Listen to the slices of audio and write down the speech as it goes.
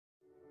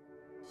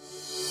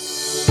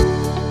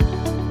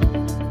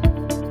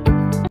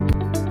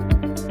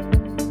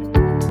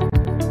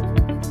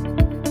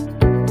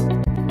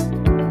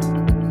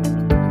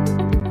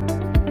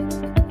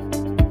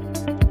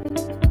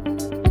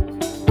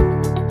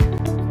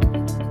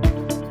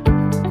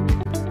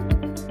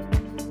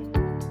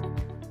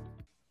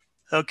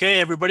Okay,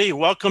 everybody,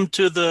 welcome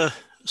to the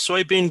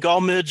soybean gall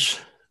midge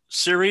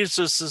series.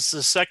 This is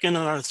the second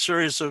in our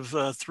series of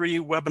 3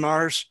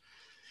 webinars.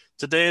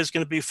 Today is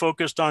going to be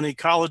focused on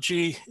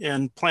ecology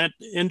and plant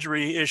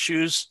injury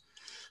issues.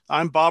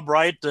 I'm Bob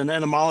Wright, an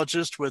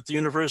entomologist with the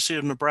University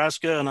of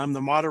Nebraska, and I'm the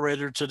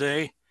moderator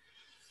today.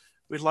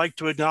 We'd like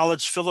to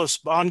acknowledge Phyllis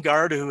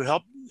Bongard, who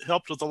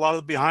helped with a lot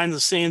of the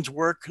behind-the-scenes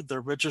work,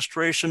 the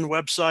registration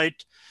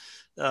website,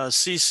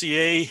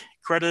 CCA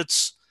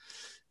credits,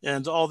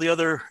 and all the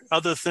other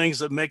things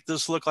that make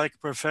this look like a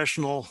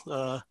professional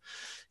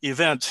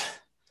event.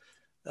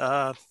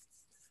 And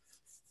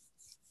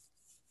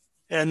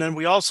then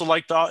we also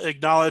like to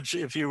acknowledge,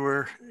 if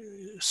you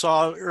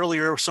saw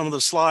earlier some of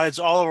the slides,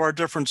 all of our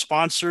different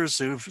sponsors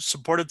who've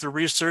supported the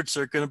research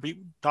they're going to be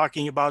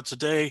talking about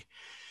today,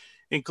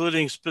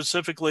 including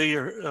specifically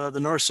the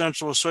North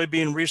Central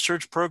Soybean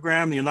Research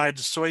Program, the United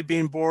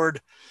Soybean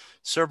Board,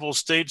 several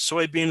state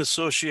soybean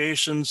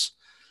associations,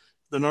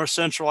 the North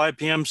Central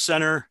IPM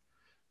Center,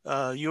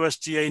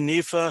 USDA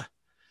NIFA,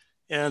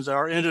 and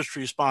our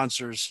industry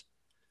sponsors.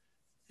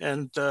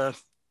 And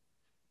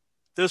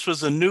this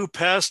was a new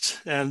pest,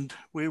 and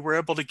we were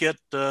able to get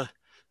a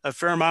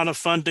fair amount of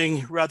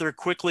funding rather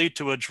quickly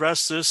to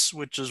address this,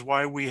 which is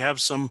why we have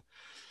some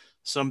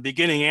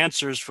beginning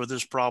answers for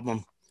this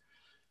problem.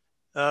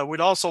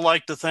 We'd also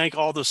like to thank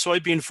all the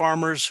soybean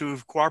farmers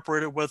who've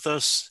cooperated with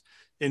us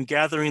in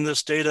gathering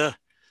this data.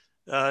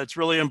 It's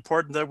really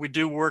important that we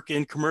do work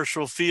in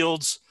commercial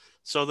fields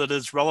so that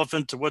it's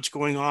relevant to what's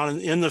going on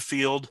in the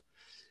field.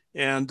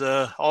 And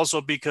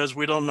also because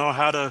we don't know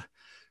how to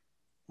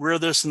rear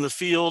this in the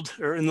field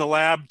or in the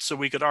lab so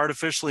we could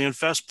artificially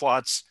infest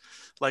plots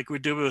like we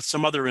do with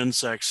some other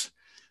insects.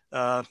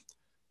 So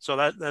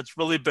that's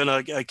really been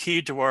a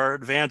key to our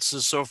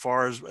advances so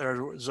far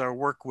is our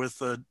work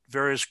with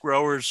various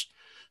growers,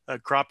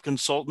 crop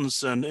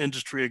consultants, and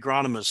industry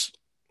agronomists.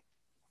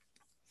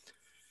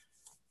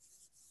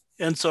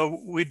 And so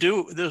we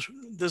do,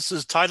 this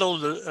is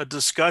titled a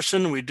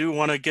discussion. We do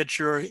want to get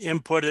your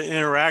input and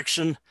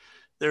interaction.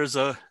 There's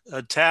a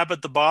tab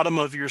at the bottom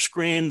of your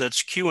screen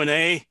that's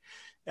Q&A.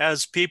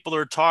 As people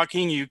are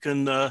talking, you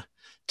can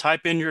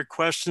type in your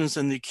questions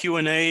in the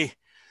Q&A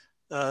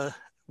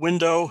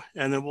window,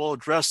 and then we'll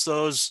address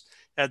those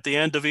at the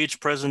end of each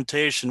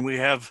presentation. We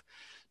have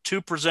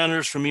 2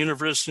 presenters from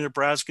University of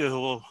Nebraska who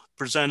will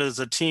present as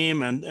a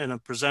team and a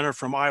presenter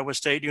from Iowa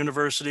State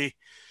University.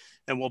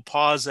 And we'll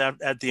pause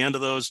at the end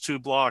of those 2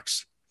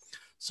 blocks.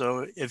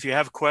 So if you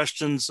have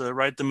questions,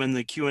 write them in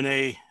the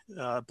Q&A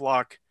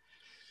block.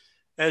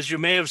 As you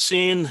may have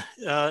seen,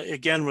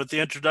 again, with the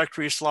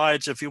introductory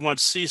slides, if you want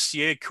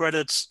CCA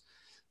credits,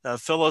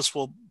 Phyllis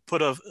will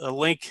put a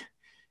link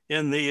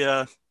in the,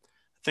 I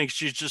think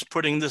she's just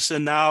putting this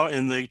in now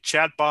in the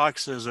chat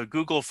box. There's a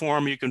Google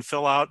form you can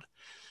fill out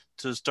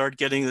to start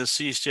getting the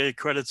CCA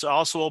credits.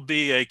 Also will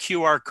be a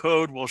QR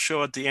code we'll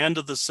show at the end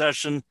of the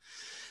session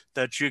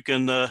that you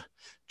can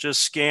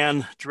just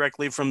scan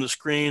directly from the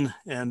screen,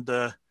 and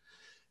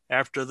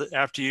after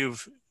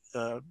you've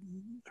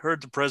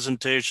heard the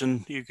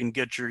presentation, you can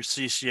get your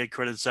CCA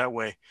credits that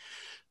way.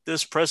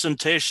 This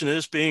presentation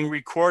is being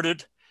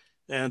recorded,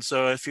 and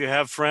so if you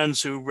have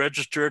friends who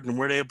registered and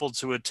weren't able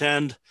to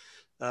attend,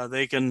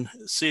 they can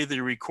see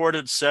the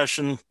recorded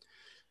session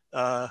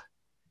at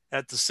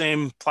the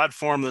same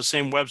platform, the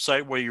same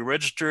website where you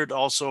registered,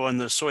 also on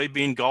the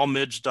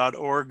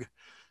soybeangallmidge.org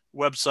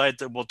website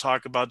that we'll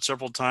talk about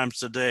several times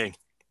today.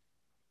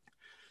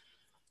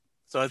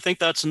 So I think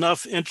that's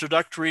enough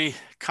introductory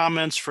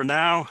comments for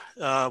now.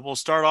 We'll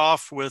start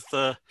off with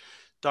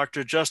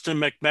Dr. Justin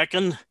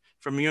McMecken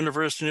from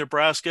University of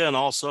Nebraska, and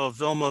also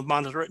Vilma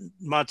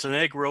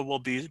Montenegro will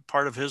be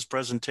part of his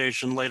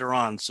presentation later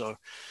on. So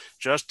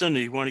Justin, do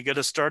you want to get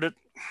us started?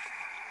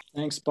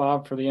 Thanks,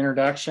 Bob, for the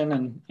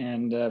introduction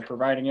and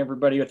providing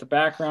everybody with the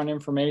background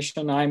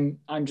information.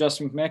 I'm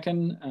Justin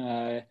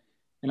McMecken,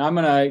 and I'm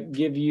going to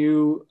give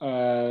you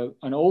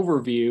an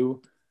overview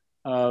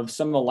of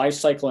some of the life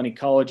cycle and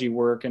ecology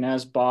work. And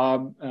as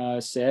Bob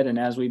said, and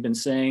as we've been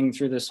saying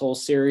through this whole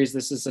series,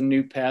 this is a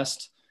new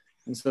pest.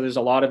 And so there's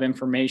a lot of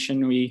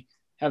information. We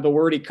have the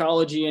word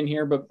ecology in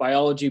here, but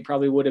biology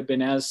probably would have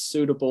been as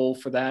suitable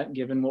for that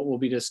given what we'll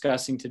be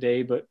discussing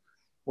today. But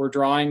we're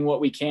drawing what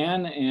we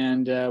can,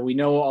 and we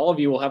know all of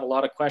you will have a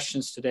lot of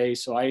questions today.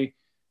 So I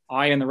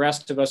and the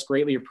rest of us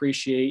greatly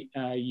appreciate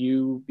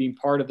you being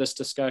part of this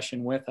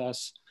discussion with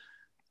us.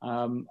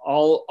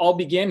 I'll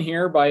begin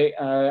here by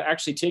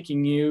actually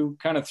taking you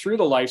kind of through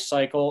the life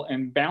cycle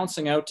and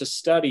bouncing out to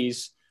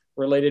studies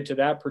related to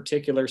that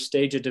particular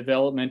stage of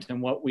development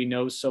and what we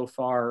know so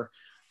far,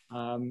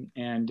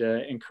 and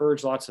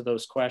encourage lots of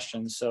those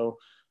questions. So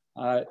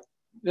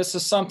this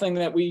is something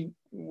that we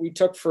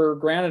took for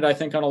granted, I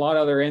think, on a lot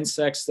of other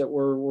insects, that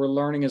we're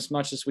learning as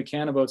much as we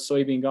can about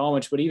soybean gall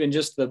midge, but even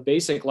just the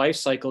basic life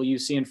cycle you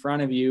see in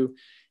front of you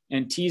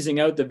and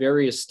teasing out the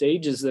various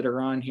stages that are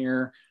on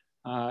here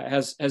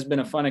has been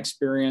a fun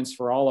experience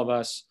for all of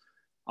us.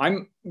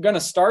 I'm going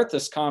to start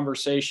this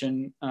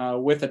conversation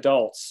with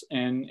adults,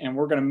 and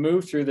we're going to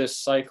move through this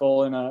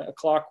cycle in a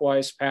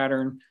clockwise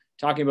pattern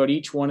talking about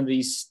each one of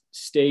these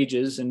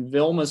stages. And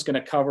Vilma's going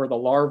to cover the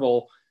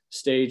larval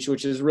stage,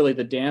 which is really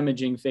the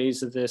damaging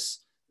phase of this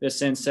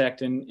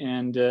insect.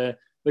 And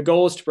the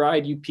goal is to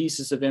provide you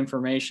pieces of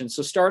information.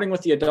 So starting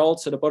with the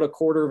adults at about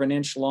 1/4 of an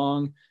inch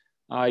long,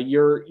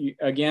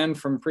 again,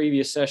 from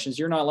previous sessions,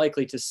 you're not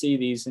likely to see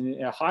these,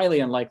 and highly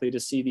unlikely to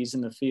see these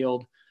in the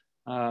field.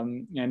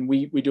 And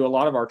we do a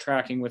lot of our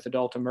tracking with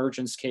adult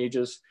emergence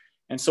cages.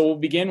 And so we'll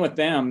begin with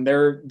them.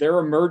 Their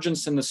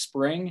emergence in the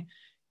spring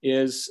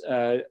is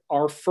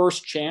our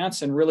first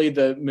chance, and really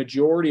the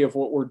majority of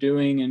what we're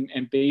doing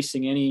and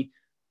basing any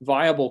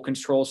viable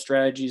control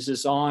strategies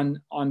is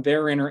on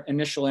their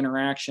initial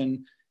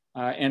interaction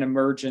and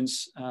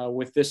emergence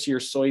with this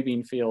year's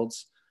soybean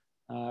fields.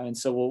 And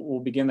so we'll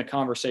begin the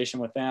conversation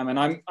with them. And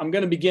I'm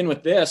going to begin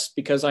with this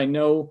because I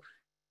know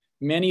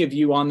many of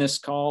you on this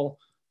call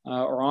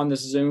or on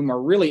this Zoom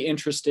are really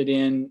interested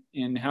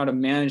in how to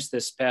manage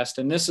this pest.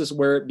 And this is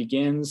where it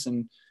begins,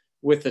 and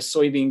with the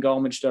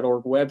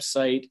soybeangallmidge.org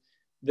website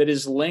that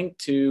is linked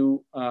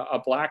to a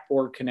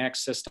Blackboard Connect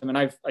system. And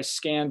I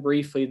scanned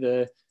briefly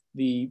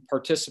the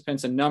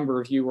participants. A number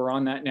of you are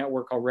on that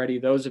network already.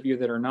 Those of you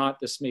that are not,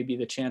 this may be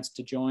the chance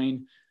to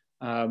join.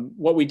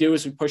 What we do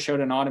is we push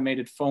out an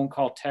automated phone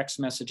call, text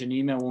message, and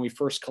email when we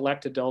first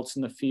collect adults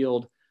in the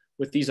field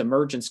with these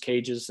emergence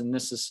cages. And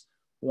this is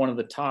one of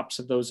the tops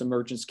of those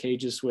emergence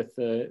cages with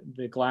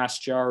the glass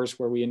jars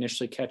where we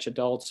initially catch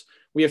adults.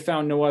 We have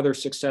found no other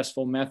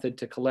successful method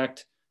to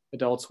collect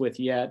adults with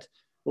yet,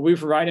 but we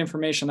provide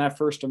information on that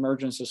first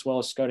emergence as well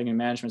as scouting and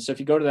management. So if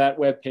you go to that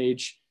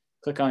webpage,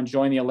 click on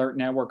Join the Alert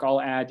Network,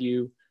 I'll add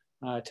you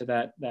to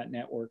that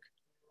network.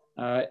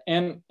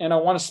 And I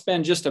want to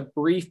spend just a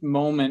brief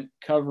moment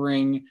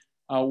covering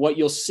what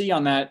you'll see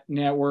on that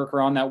network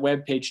or on that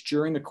webpage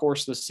during the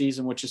course of the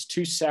season, which is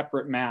 2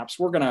 separate maps.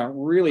 We're going to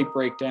really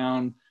break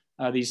down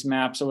these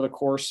maps over the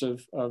course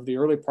of the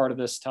early part of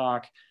this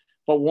talk.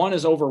 But one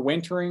is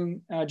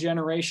overwintering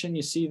generation,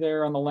 you see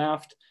there on the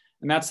left,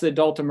 and that's the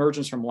adult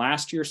emergence from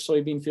last year's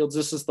soybean fields.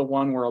 This is the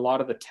one where a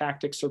lot of the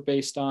tactics are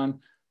based on.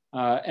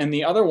 And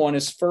the other one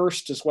is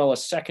first as well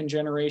as second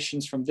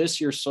generations from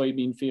this year's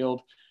soybean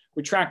field.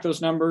 We track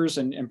those numbers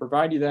and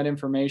provide you that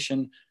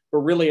information. But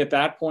really at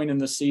that point in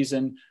the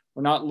season,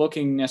 we're not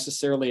looking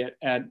necessarily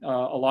at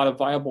a lot of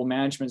viable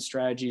management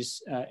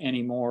strategies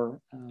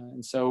anymore.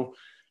 And so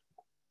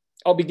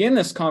I'll begin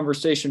this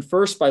conversation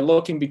first by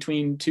looking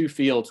between 2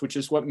 fields, which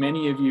is what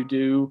many of you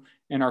do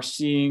and are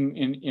seeing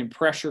in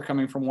pressure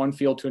coming from one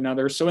field to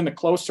another. So in the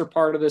closer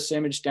part of this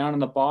image down in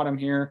the bottom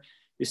here,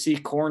 you see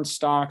corn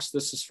stalks.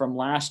 This is from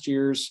last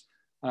year's,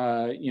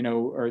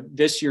 or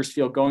this year's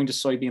field going to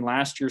soybean,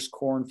 last year's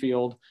corn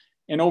field.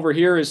 And over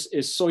here is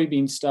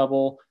soybean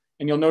stubble.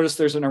 And you'll notice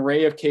there's an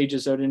array of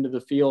cages out into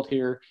the field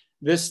here.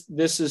 This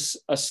is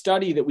a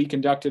study that we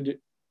conducted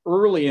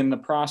early in the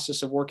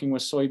process of working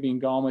with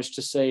soybean gallmidge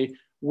to say,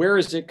 where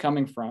is it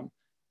coming from?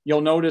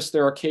 You'll notice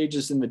there are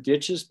cages in the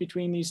ditches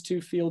between these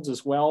 2 fields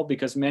as well,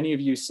 because many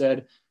of you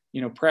said,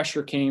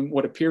 pressure came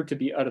what appeared to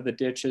be out of the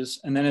ditches.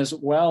 And then as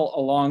well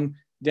along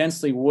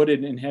densely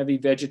wooded and heavy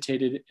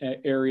vegetated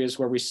areas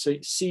where we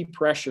see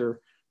pressure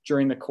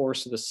during the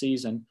course of the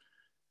season.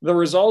 The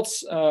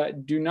results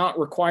do not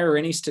require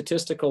any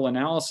statistical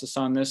analysis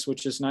on this,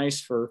 which is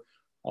nice for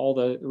all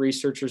the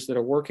researchers that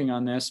are working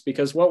on this,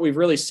 because what we've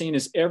really seen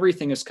is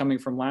everything is coming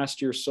from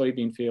last year's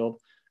soybean field.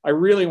 I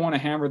really want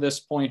to hammer this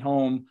point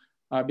home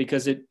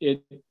because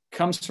it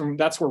comes from,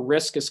 that's where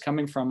risk is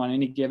coming from on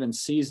any given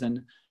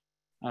season,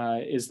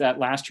 is that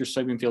last year's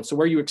soybean field. So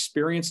where you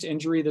experienced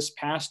injury this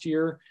past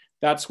year,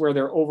 that's where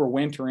they're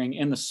overwintering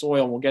in the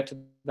soil. We'll get to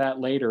that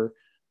later.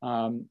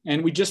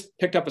 And we just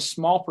picked up a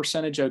small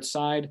percentage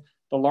outside.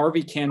 The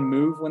larvae can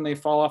move when they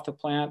fall off the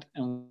plant.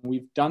 And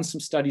we've done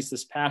some studies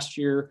this past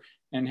year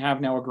and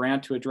have now a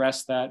grant to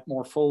address that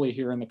more fully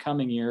here in the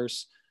coming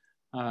years.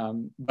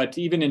 But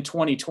even in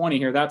 2020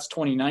 here, that's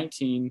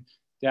 2019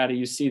 data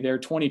you see there.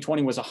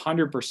 2020 was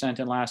 100%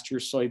 in last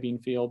year's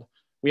soybean field.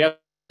 We have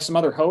some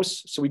other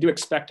hosts, so we do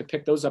expect to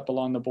pick those up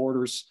along the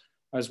borders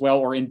as well,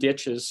 or in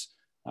ditches.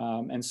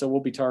 And so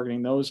we'll be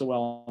targeting those as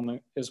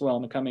well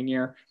in the coming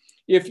year.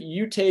 If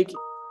you take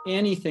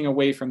anything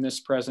away from this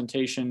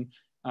presentation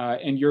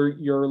and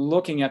you're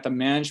looking at the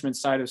management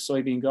side of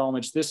soybean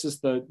gallmidge, this is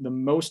the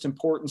most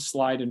important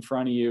slide in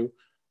front of you,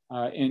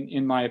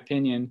 in my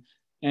opinion.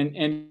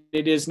 And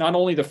it is not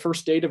only the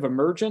first date of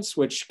emergence,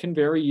 which can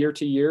vary year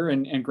to year,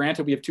 and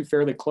granted we have 2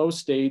 fairly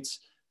close dates,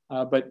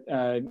 but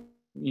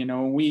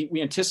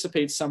we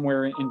anticipate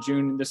somewhere in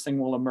June this thing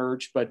will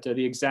emerge, but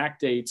the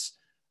exact dates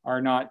are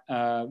not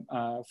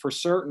for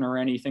certain or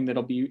anything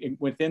that'll be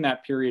within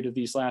that period of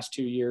these last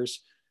 2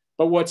 years.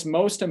 But what's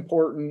most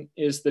important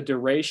is the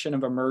duration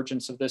of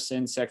emergence of this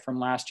insect from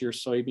last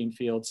year's soybean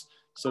fields.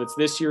 So it's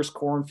this year's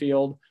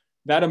cornfield.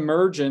 That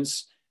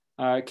emergence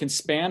can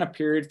span a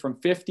period from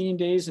 15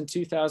 days in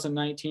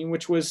 2019,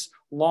 which was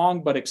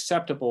long but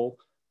acceptable,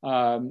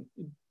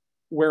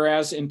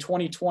 whereas in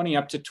 2020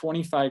 up to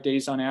 25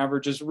 days on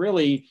average is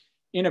really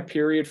in a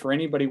period for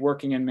anybody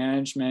working in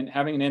management,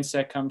 having an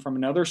insect come from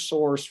another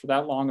source for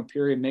that long a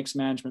period makes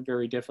management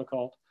very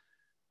difficult.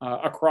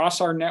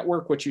 Across our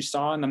network, what you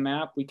saw in the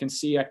map, we can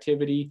see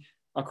activity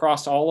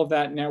across all of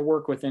that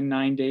network within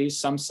 9 days.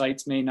 Some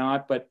sites may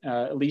not, but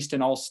at least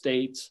in all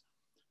states.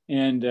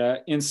 And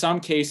in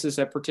some cases,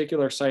 at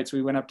particular sites,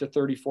 we went up to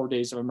 34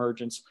 days of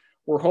emergence.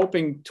 We're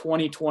hoping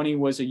 2020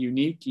 was a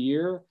unique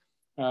year,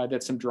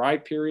 that some dry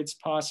periods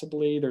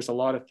possibly. There's a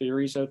lot of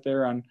theories out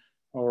there on,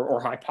 or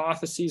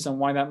hypotheses on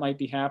why that might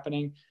be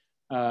happening.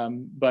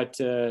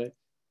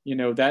 You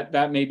know,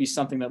 that may be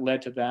something that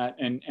led to that.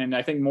 And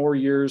I think more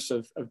years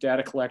of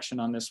data collection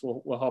on this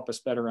will help us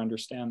better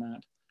understand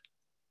that.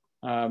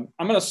 I'm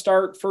going to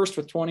start first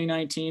with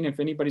 2019. If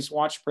anybody's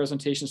watched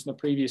presentations from the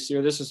previous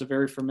year, this is a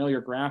very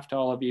familiar graph to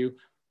all of you.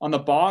 On the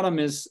bottom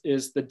is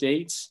the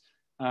dates,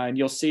 and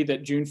you'll see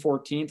that June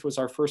 14th was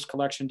our first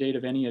collection date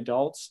of any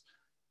adults.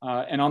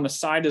 And on the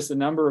side is the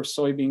number of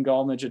soybean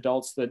gall midge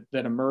adults that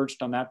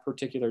emerged on that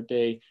particular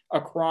day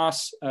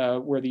across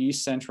where the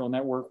East Central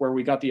network, where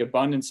we got the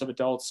abundance of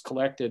adults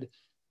collected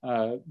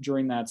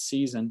during that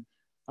season.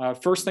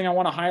 First thing I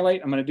want to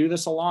highlight, I'm going to do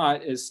this a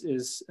lot,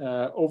 is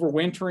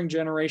overwintering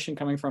generation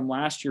coming from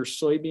last year's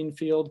soybean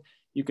field.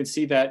 You can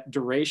see that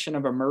duration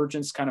of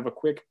emergence, kind of a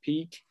quick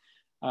peak,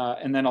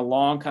 and then a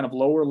long kind of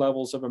lower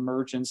levels of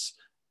emergence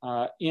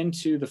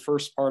into the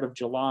first part of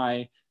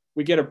July.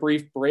 We get a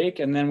brief break,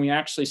 and then we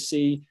actually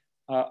see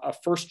a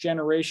first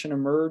generation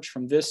emerge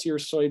from this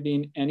year's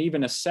soybean, and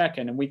even a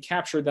second. And we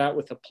captured that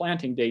with a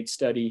planting date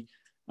study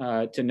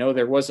to know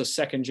there was a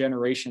second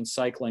generation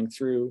cycling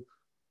through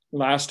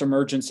last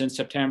emergence in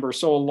September.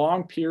 So a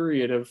long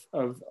period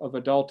of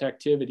adult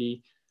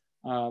activity,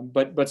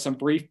 but some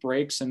brief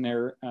breaks in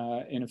there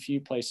in a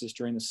few places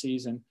during the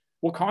season.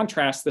 We'll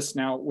contrast this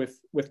now with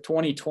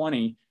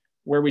 2020,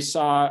 where we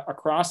saw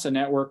across the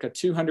network a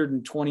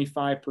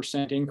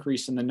 225%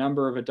 increase in the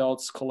number of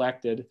adults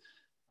collected.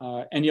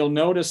 And you'll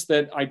notice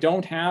that I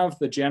don't have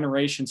the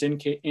generations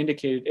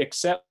indicated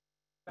except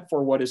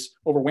for what is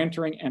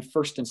overwintering and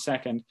first and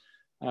second.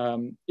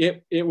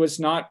 It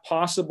was not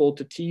possible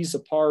to tease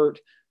apart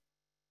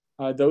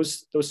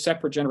those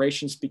separate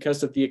generations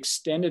because of the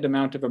extended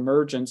amount of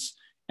emergence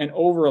and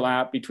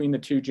overlap between the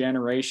two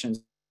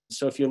generations.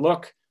 So if you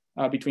look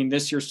between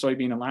this year's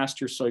soybean and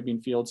last year's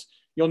soybean fields,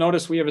 you'll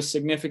notice we have a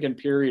significant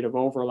period of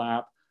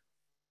overlap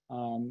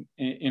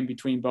in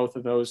between both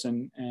of those.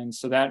 And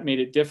so that made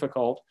it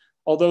difficult,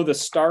 although the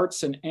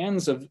starts and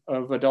ends of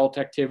adult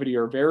activity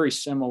are very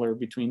similar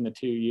between the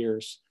 2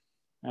 years.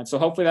 And so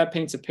hopefully that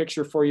paints a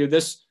picture for you.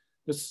 This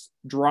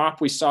drop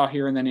we saw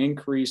here and then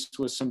increased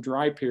with some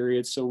dry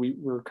periods. So we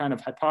were kind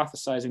of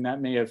hypothesizing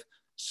that may have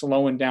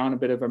slowing down a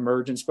bit of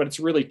emergence, but it's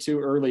really too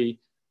early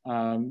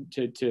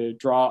to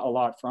draw a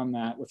lot from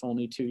that with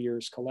only 2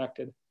 years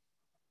collected.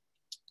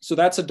 So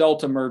that's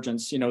adult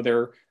emergence. You know,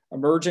 they're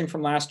emerging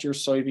from last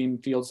year's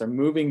soybean fields. They're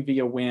moving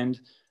via wind,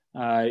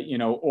 you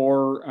know,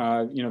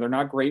 or, you know, they're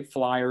not great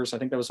flyers. I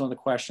think that was one of the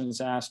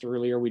questions asked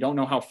earlier. We don't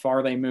know how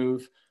far they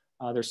move.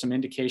 There's some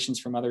indications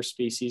from other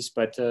species,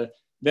 but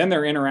then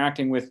they're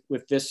interacting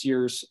with this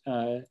year's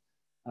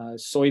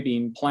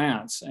soybean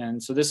plants.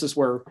 And so this is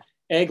where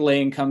egg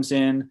laying comes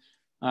in.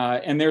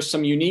 And there's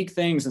some unique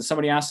things. And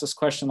somebody asked this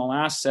question in the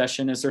last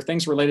session, is there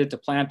things related to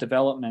plant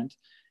development?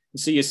 And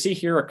so you see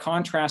here a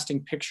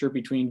contrasting picture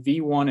between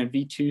V1 and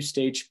V2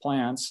 stage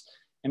plants.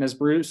 And as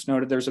Bruce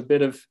noted, there's a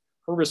bit of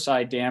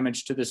herbicide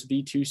damage to this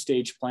V2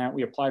 stage plant.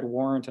 We applied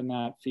warrant in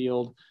that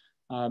field.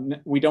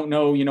 We don't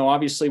know, you know,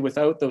 obviously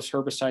without those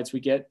herbicides, we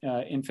get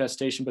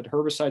infestation, but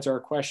herbicides are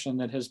a question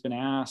that has been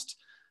asked.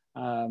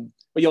 But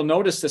you'll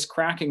notice this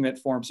cracking that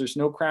forms. There's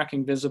no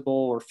cracking visible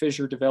or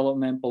fissure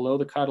development below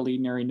the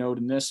cotyledonary node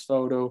in this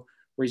photo,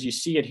 whereas you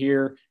see it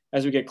here.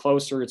 As we get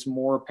closer, it's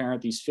more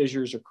apparent, these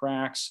fissures or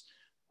cracks,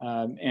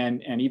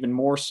 and even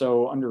more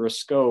so under a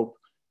scope.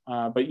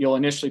 But you'll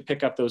initially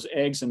pick up those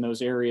eggs in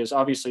those areas.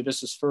 Obviously,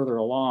 this is further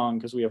along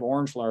because we have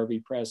orange larvae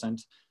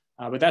present.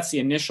 But that's the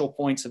initial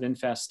points of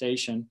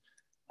infestation.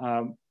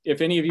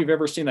 If any of you have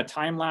ever seen the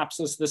time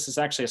lapses, this is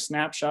actually a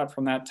snapshot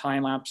from that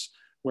time lapse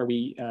where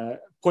we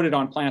put it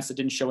on plants that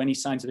didn't show any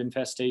signs of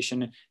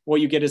infestation.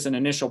 What you get is an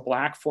initial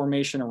black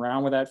formation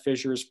around where that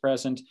fissure is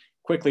present,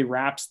 quickly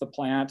wraps the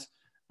plant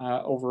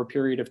over a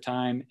period of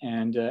time.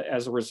 And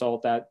as a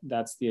result,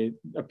 that's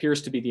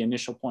appears to be the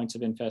initial points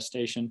of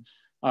infestation.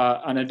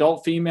 An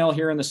adult female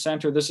here in the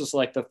center, this is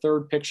like the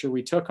third picture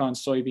we took on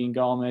soybean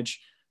gall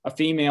midge. A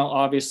female,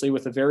 obviously,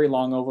 with a very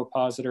long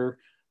ovipositor.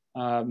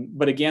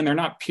 But again, they're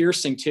not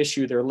piercing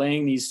tissue. They're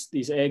laying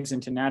these eggs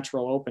into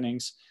natural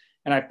openings.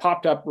 And I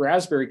popped up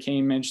raspberry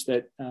cane midge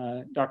that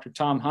Dr.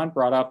 Tom Hunt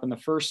brought up in the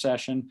first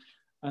session.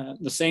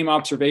 The same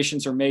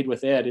observations are made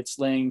with it. It's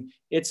laying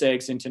its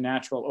eggs into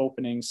natural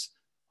openings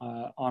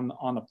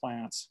on the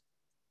plants.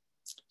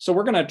 So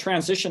we're going to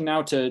transition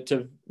now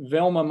to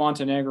Vilma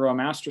Montenegro, a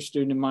master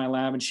student in my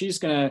lab, and she's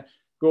going to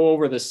go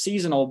over the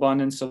seasonal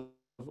abundance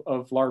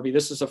of larvae.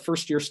 This is a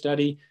first year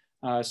study,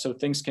 so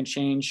things can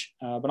change,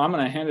 but I'm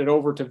going to hand it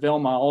over to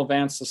Vilma. I'll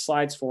advance the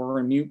slides for her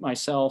and mute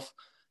myself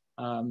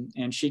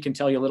and she can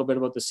tell you a little bit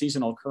about the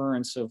seasonal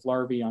occurrence of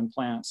larvae on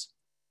plants.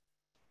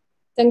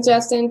 Thanks,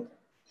 Justin.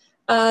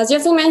 As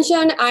Justin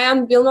mentioned, I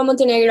am Vilma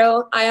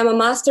Montenegro. I am a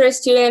master's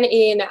student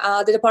in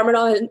the Department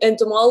of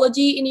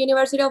Entomology in the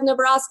University of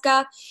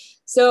Nebraska.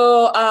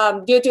 So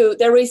due to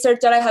the research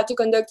that I had to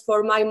conduct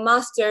for my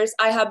master's,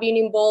 I have been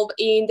involved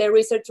in the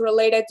research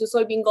related to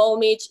soybean gall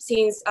midge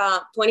since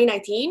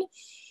 2019.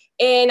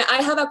 And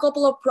I have a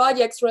couple of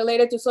projects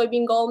related to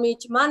soybean gall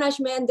midge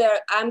management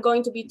that I'm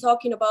going to be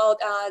talking about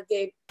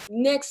the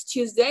next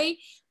Tuesday.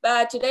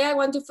 But today I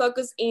want to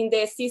focus in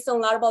the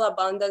season larval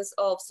abundance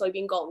of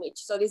soybean gall midge.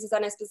 So this is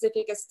a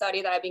specific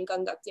study that I've been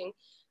conducting.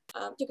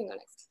 You can go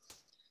next.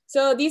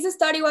 So this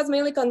study was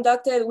mainly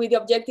conducted with the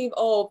objective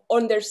of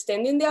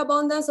understanding the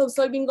abundance of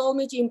soybean gall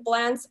midge in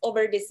plants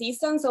over the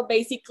season. So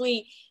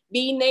basically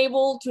being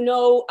able to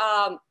know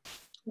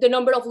the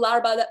number of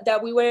larvae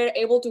that we were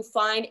able to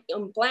find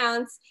in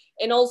plants,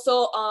 and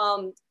also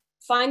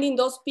finding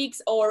those peaks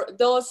or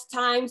those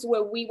times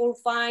where we will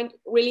find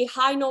really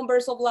high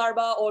numbers of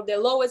larvae or the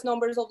lowest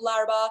numbers of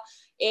larvae,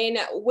 in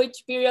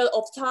which period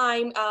of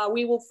time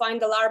we will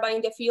find the larvae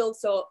in the field.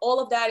 So all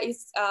of that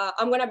is,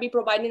 I'm gonna be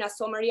providing a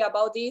summary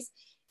about this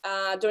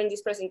during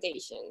this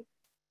presentation.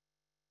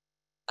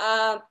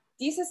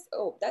 This is,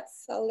 oh,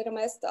 that's a little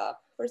messed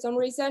up for some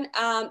reason.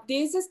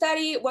 This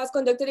study was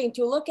conducted in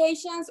 2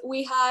 locations.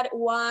 We had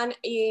one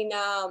in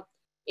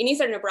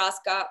Eastern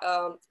Nebraska.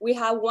 We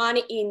have one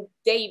in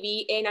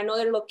Davie and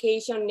another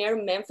location near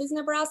Memphis,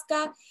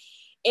 Nebraska.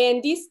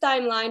 And this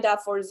timeline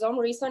that for some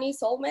reason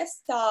is all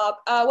messed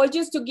up was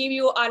just to give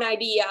you an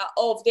idea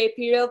of the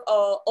period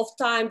of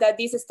time that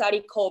this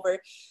study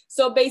covered.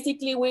 So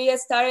basically we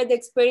started the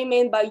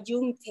experiment by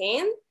June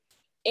 10.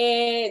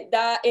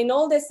 And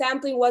all the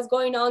sampling was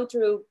going on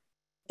through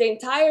the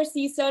entire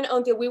season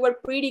until we were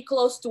pretty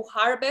close to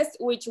harvest,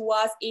 which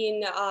was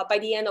in by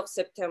the end of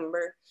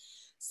September.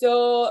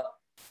 So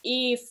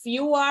if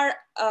you are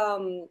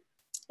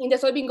in the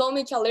soybean gall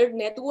midge alert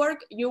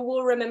network, you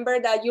will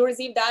remember that you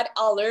received that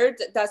alert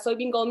that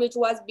soybean gall midge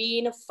was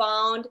being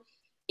found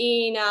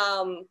in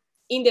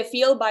the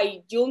field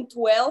by June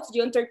 12th,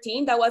 June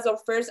 13th. That was our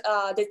first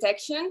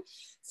detection.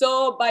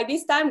 So by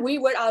this time, we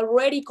were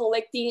already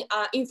collecting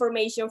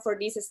information for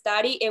this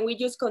study, and we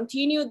just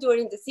continued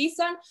during the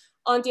season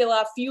until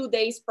a few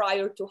days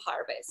prior to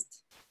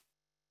harvest.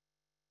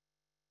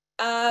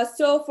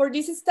 So for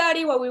this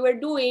study, what we were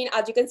doing,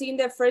 as you can see in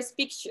the first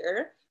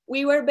picture,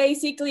 we were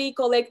basically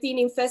collecting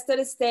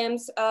infested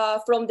stems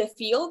from the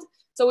field.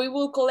 So we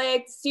will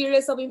collect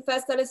series of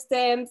infested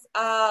stems,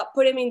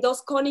 put them in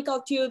those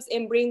conical tubes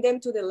and bring them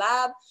to the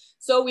lab.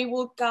 So we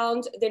will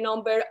count the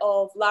number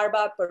of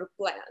larvae per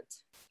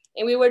plant.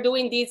 And we were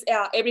doing this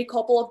every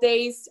couple of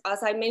days,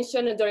 as I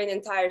mentioned, during the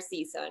entire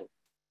season.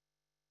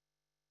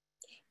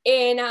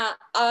 And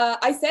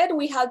I said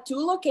we had 2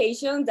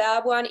 locations,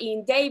 that one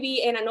in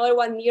Davie and another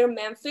one near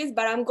Memphis,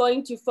 but I'm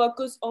going to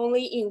focus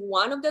only in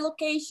one of the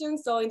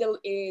locations. So in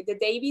the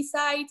Davie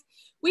site,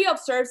 we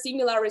observed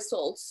similar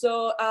results.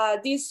 So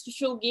this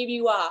should give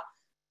you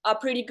a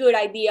pretty good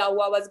idea of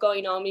what was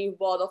going on in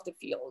both of the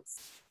fields.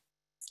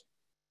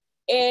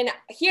 And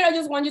here I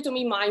just want you to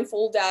be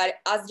mindful that,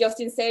 as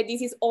Justin said,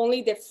 this is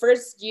only the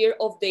first year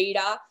of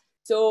data.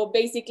 So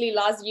basically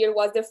last year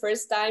was the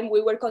first time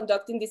we were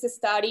conducting this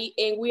study,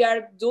 and we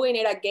are doing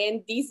it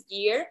again this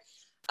year.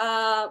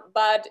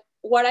 But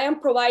what I am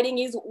providing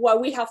is what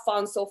we have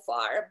found so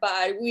far,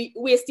 but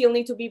we still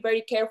need to be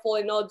very careful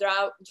and not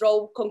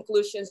draw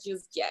conclusions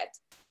just yet.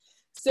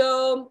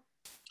 So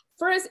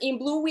first, in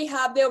blue, we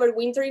have the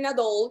overwintering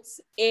adults,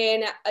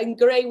 and in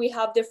gray, we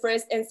have the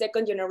first and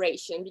second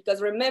generation,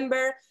 because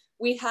remember,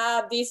 we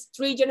have these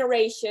 3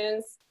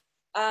 generations.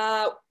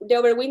 The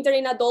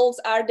overwintering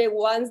adults are the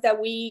ones that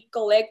we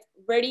collect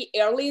very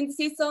early in the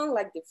season,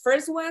 like the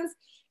first ones,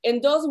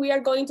 and those we are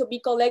going to be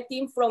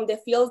collecting from the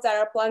fields that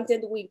are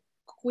planted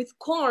with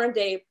corn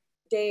the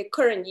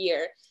current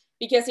year,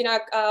 because in a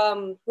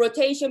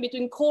rotation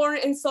between corn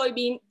and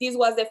soybean, this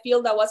was the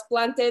field that was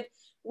planted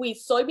with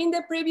soybean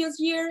the previous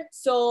year.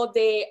 So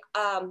the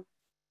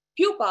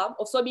pupa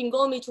of soybean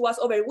gall midge was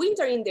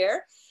overwintering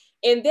there,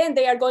 and then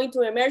they are going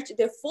to emerge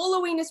the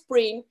following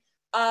spring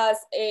as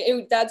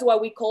that's what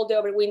we call the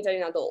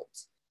overwintering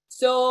adults.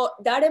 So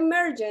that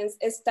emergence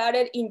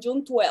started in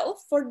June 12th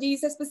for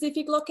this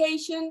specific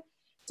location.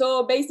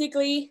 So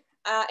basically,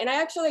 and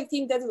I actually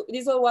think that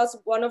this was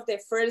one of the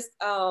first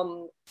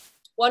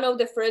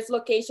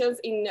locations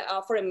in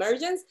for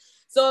emergence.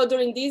 So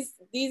during these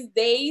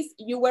days,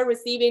 you were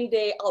receiving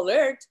the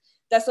alert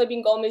that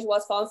soybean gall midge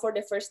was found for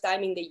the first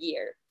time in the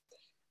year.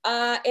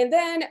 And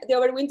then the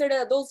overwintered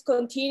adults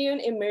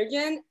continued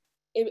emerging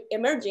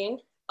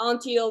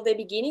until the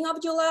beginning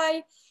of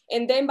July.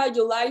 And then by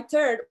July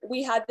 3rd,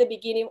 we had the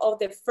beginning of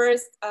the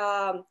first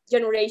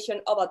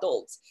generation of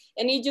adults.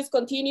 And it just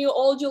continued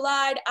all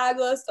July,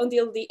 August,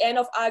 until the end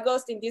of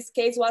August. In this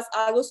case was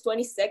August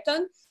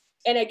 22nd.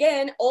 And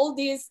again, all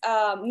these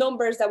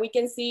numbers that we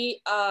can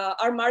see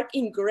are marked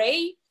in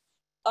gray.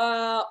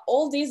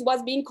 All this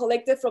was being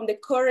collected from the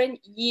current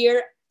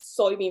year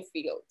soybean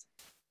field.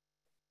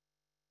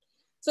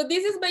 So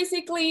this is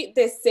basically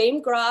the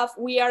same graph.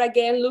 We are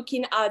again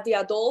looking at the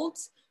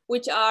adults,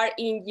 which are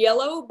in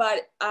yellow,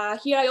 but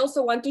here I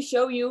also want to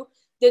show you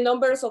the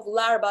numbers of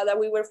larvae that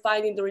we were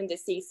finding during the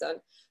season.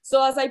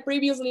 So as I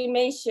previously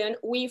mentioned,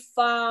 we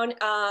found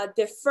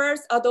the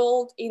first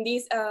adult in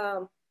this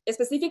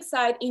specific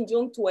site in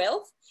June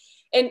 12th.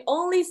 And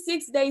only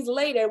 6 days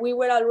later, we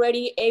were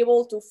already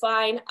able to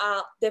find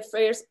the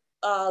first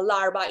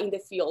larva in the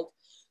field.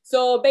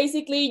 So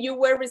basically you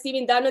were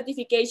receiving that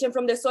notification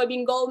from the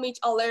soybean gall midge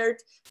alert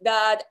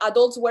that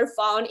adults were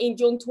found in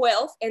June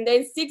 12th. And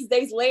then 6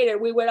 days later,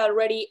 we were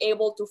already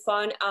able to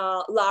find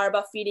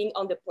larvae feeding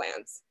on the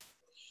plants.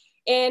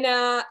 And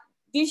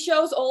this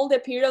shows all the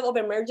period of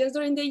emergence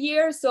during the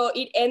year. So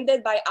it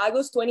ended by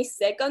August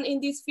 22nd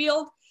in this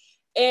field.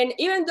 And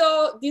even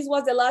though this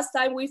was the last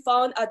time we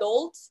found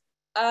adults,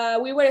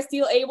 we were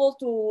still able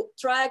to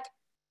track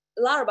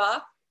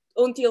larvae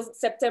until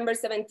September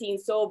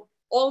 17th. So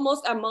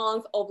almost a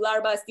month of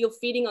larvae still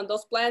feeding on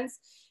those plants,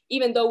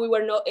 even though we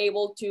were not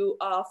able to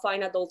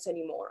find adults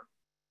anymore.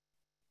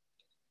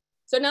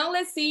 So now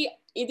let's see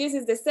if this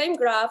is the same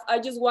graph. I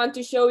just want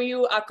to show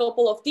you a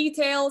couple of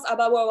details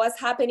about what was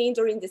happening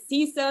during the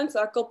season.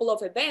 So a couple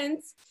of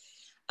events.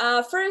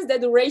 First, the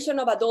duration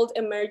of adult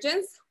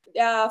emergence.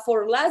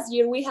 For last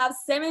year, we have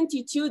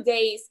 72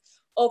 days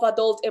of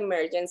adult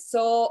emergence.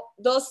 So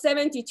those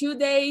 72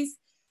 days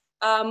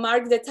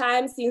mark the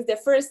time since the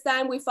first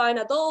time we find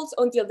adults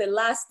until the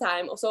last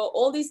time. So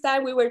all this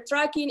time we were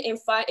tracking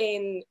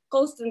and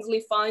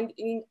constantly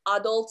finding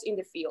adults in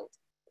the field.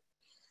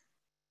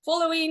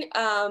 Following,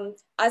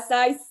 as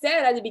I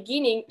said at the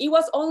beginning, it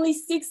was only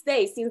 6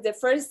 days since the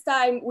first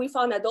time we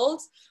found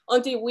adults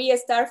until we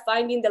start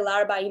finding the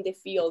larvae in the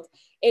field.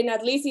 And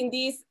at least in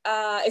this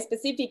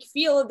specific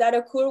field, that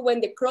occurred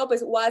when the crop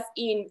was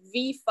in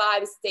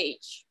V5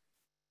 stage.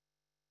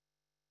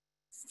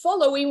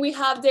 Following, we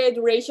have the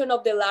duration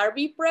of the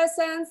larvae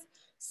presence.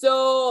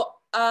 So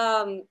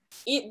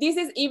this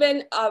is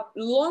even a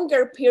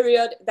longer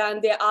period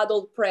than the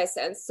adult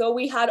presence. So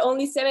we had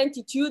only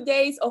 72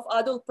 days of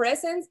adult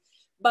presence,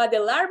 but the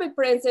larvae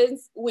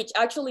presence, which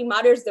actually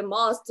matters the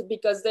most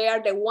because they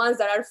are the ones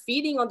that are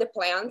feeding on the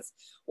plants,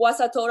 was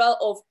a total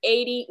of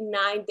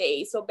 89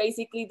 days. So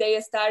basically they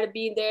started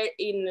being there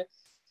in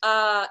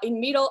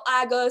middle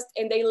August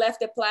and they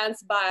left the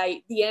plants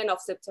by the end of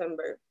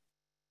September.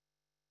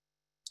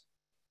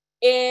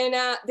 And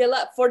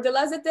for the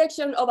last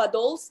detection of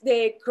adults,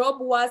 the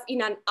crop was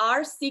in an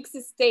R6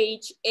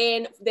 stage.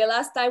 And the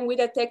last time we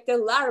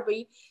detected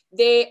larvae,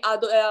 the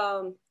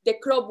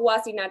crop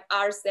was in an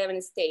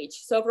R7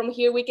 stage. So from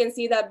here, we can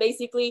see that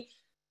basically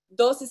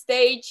those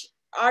stage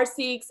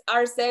R6,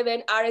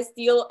 R7 are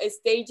still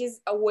stages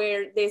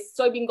where the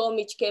soybean gall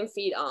midge can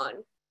feed on.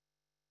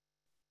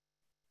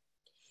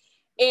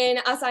 And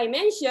as I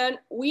mentioned,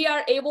 we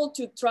are able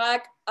to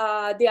track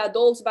the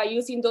adults by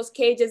using those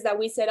cages that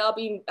we set up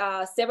in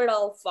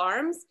several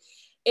farms.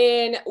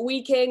 And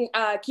we can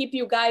keep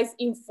you guys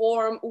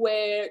informed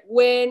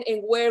when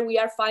and where we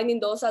are finding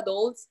those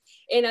adults.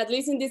 And at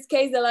least in this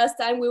case, the last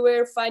time we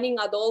were finding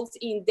adults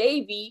in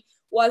Davie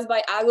was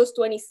by August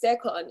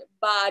 22nd,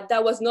 but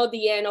that was not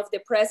the end of the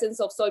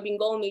presence of soybean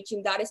gall midge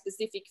in that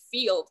specific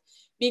field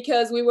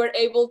because we were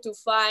able to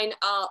find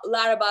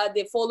larvae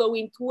the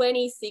following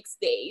 26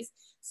 days.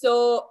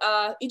 So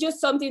it's just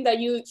something that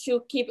you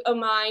should keep in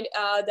mind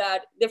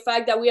that the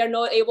fact that we are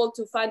not able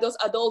to find those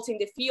adults in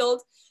the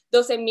field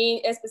doesn't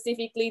mean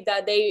specifically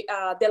that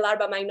the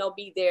larvae might not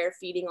be there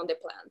feeding on the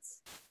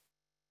plants.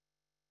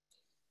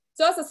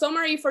 So as a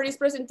summary for this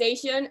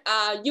presentation,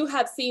 you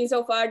have seen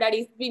so far that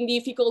it's been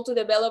difficult to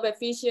develop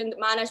efficient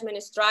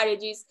management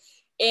strategies.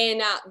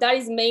 And that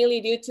is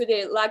mainly due to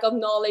the lack of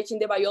knowledge in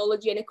the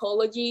biology and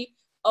ecology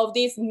of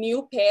this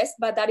new pest,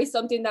 but that is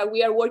something that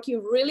we are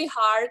working really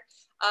hard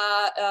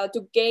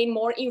to gain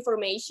more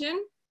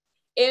information.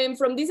 And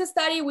from this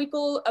study, we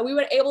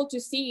were able to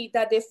see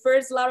that the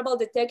first larval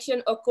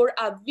detection occurred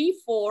at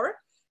V4,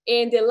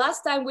 and the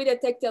last time we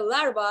detected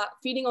larvae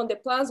feeding on the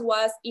plants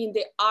was in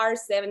the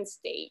R7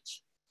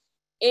 stage.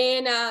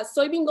 And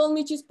soybean gall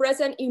midge is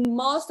present in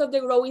most of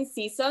the growing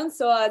season.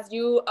 So as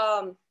you,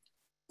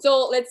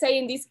 so let's say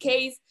in this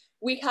case,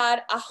 we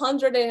had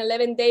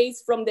 111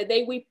 days from the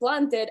day we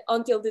planted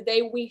until the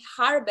day we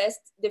harvest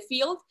the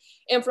field.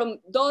 And from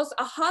those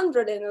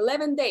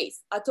 111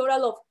 days, a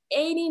total of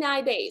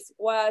 89 days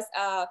was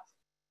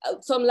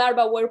some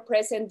larvae were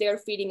present there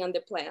feeding on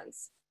the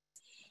plants.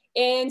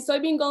 And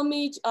soybean gall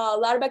midge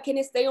larvae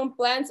can stay on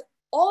plants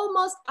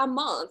almost a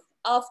month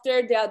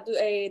after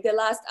the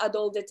last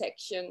adult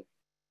detection.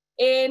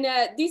 And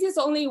this is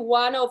only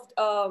one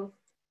of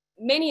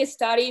many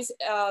studies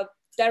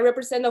that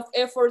represent of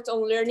efforts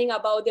on learning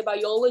about the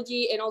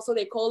biology and also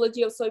the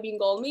ecology of soybean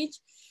gall midge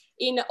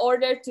in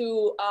order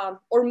to,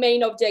 our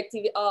main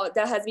objective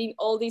that has been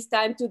all this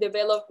time to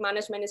develop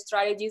management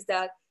strategies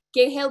that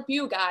can help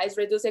you guys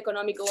reduce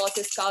economic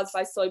losses caused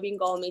by soybean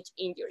gall midge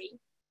injury.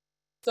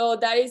 So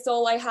that is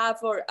all I have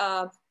for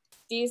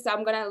this.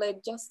 I'm gonna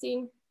let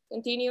Justin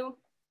continue.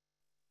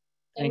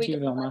 Thank you,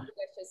 Vilma.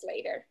 Questions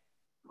later.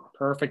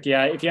 Perfect.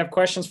 Yeah. If you have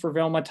questions for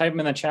Vilma, type them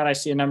in the chat. I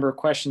see a number of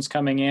questions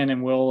coming in,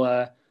 and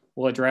we'll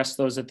address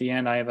those at the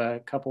end. I have a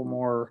couple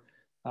more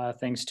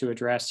things to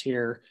address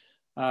here.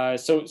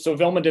 So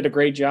Vilma did a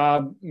great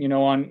job,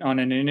 on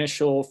an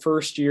initial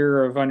first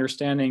year of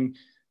understanding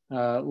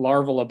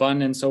larval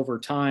abundance over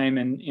time.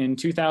 And in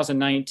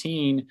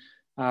 2019,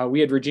 we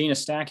had Regina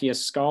Stacky, a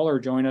scholar,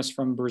 join us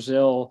from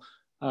Brazil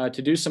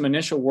to do some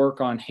initial work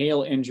on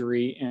hail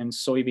injury and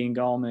soybean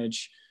gall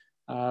midge.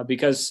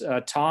 Because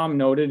Tom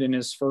noted in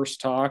his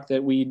first talk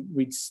that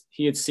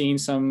he had seen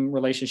some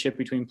relationship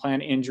between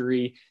plant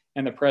injury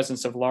and the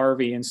presence of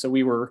larvae. And so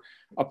we were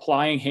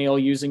applying hail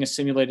using a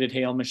simulated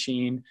hail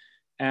machine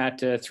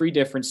at 3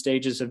 different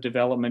stages of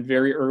development,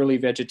 very early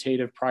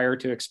vegetative prior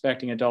to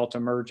expecting adult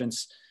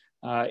emergence,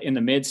 in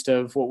the midst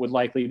of what would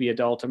likely be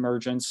adult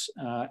emergence,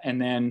 and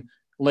then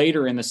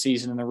later in the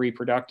season in the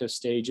reproductive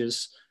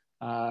stages.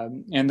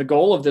 And the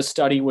goal of this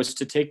study was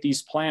to take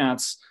these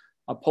plants,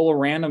 pull a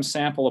random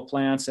sample of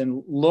plants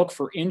and look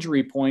for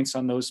injury points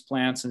on those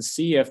plants and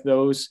see if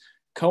those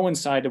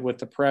coincided with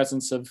the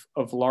presence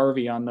of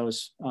larvae on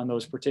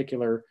those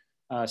particular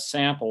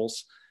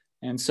samples.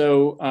 And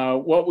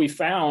so what we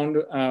found,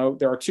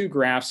 there are 2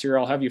 graphs here.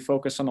 I'll have you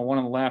focus on the one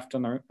on the left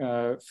on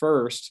the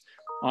first.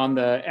 On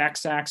the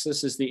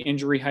x-axis is the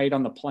injury height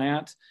on the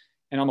plant,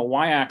 and on the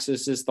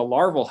y-axis is the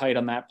larval height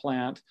on that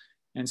plant.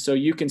 And so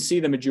you can see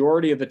the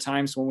majority of the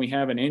times when we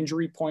have an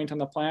injury point on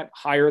the plant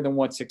higher than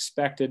what's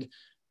expected,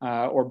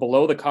 or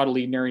below the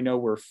cotyledonary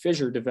node where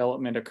fissure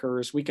development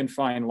occurs, we can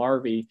find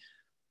larvae.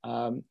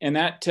 And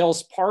that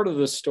tells part of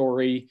the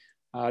story.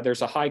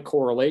 There's a high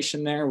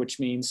correlation there, which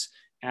means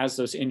as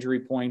those injury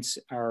points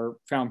are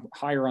found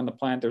higher on the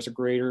plant, there's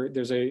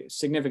a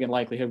significant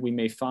likelihood we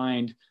may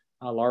find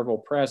larval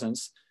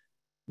presence.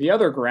 The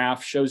other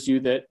graph shows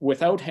you that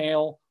without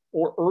hail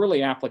or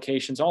early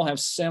applications all have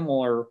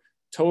similar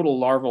total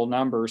larval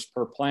numbers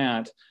per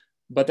plant,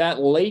 but that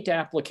late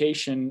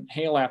application,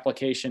 hail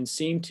application,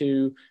 seemed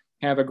to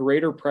have a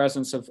greater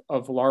presence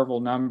of larval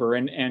number.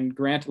 And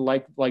granted,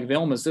 like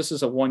Vilma's, this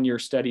is a 1-year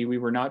study we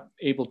were not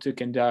able to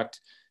conduct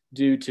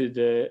due to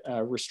the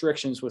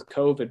restrictions with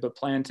COVID, but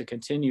plan to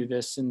continue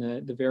this in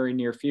the very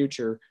near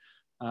future.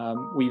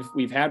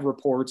 We've had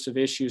reports of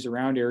issues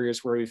around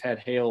areas where we've had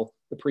hail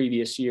the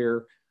previous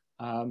year,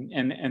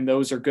 and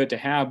those are good to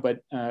have, but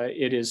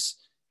it is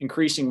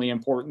increasingly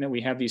important that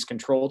we have these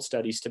controlled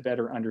studies to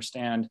better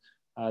understand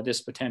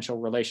this potential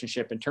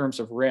relationship in terms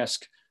of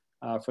risk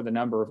for the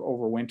number of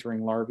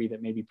overwintering larvae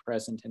that may be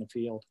present in a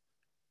field.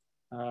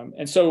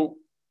 And so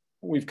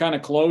we've kind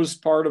of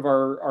closed part of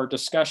our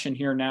discussion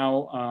here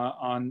now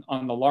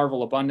on the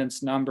larval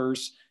abundance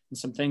numbers and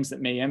some things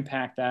that may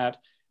impact that.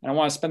 And I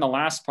want to spend the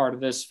last part of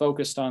this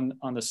focused on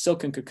the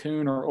silken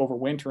cocoon or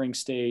overwintering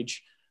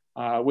stage,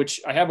 which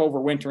I have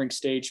overwintering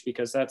stage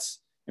because that's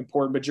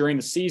important. But during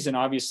the season,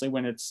 obviously,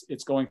 when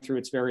it's going through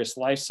its various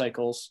life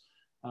cycles,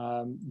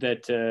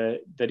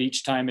 that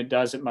each time it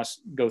does, it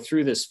must go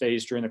through this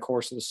phase during the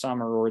course of the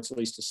summer, or it's at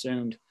least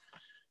assumed.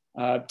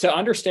 To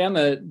understand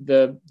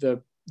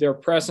their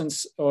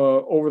presence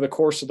over the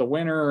course of the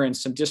winter and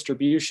some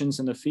distributions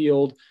in the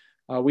field,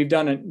 we've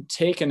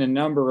taken a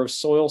number of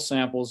soil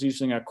samples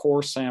using a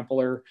core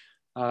sampler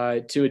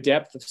to a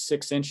depth of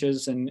 6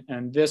 inches.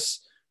 And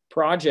this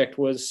project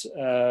was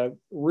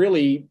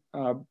really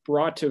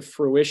brought to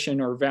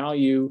fruition or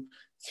value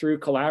through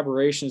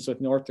collaborations with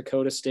North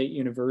Dakota State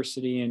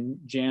University and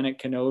Janet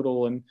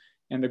Knodel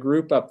and the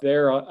group up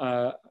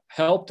there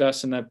helped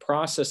us in the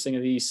processing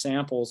of these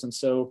samples. And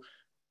so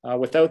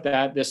without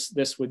that,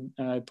 this would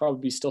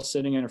probably be still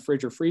sitting in a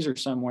fridge or freezer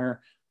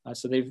somewhere.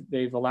 So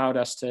they've allowed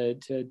us to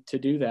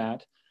do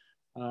that.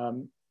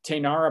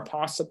 Tainara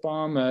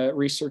Positbaum, a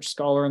research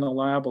scholar in the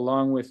lab,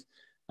 along with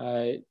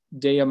Dr.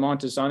 Dea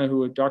Montezano,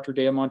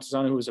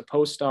 who was a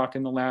postdoc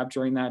in the lab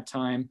during that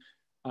time,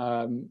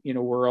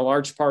 were a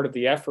large part of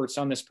the efforts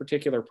on this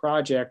particular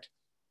project.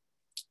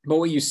 But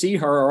what you see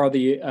here are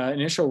the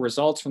initial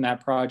results from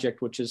that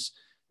project, which is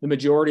the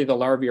majority of the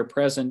larvae are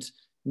present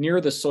near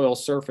the soil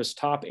surface,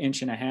 top 1.5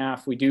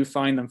 inches. We do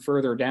find them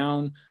further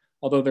down,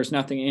 although there's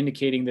nothing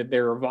indicating that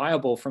they're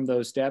viable from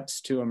those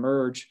depths to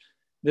emerge.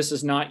 This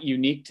is not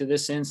unique to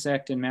this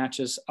insect and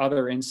matches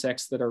other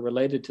insects that are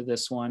related to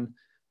this one.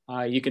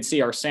 You can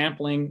see our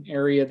sampling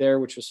area there,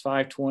 which was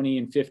 520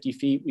 and 50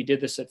 feet. We did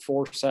this at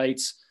 4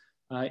 sites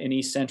in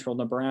East Central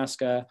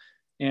Nebraska.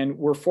 And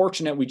we're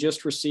fortunate we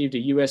just received a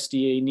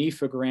USDA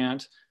NIFA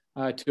grant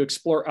to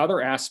explore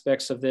other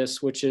aspects of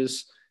this, which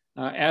is,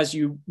 as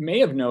you may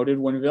have noted,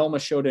 when Vilma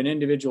showed an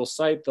individual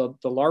site, the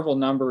larval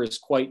number is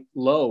quite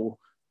low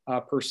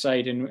per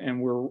site.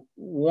 And we're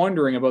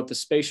wondering about the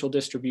spatial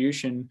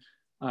distribution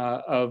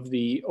of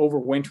the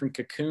overwintering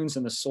cocoons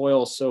in the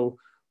soil. So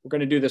we're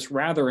going to do this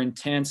rather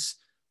intense,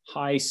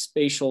 high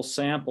spatial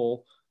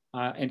sample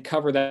and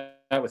cover that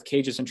with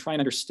cages and try and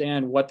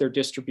understand what their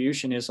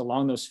distribution is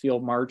along those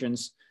field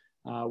margins,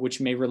 which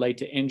may relate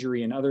to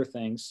injury and other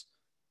things.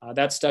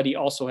 That study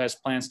also has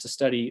plans to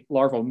study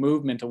larval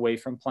movement away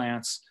from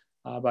plants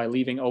by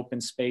leaving open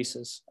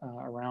spaces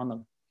around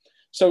them.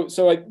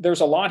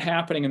 There's a lot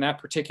happening in that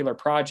particular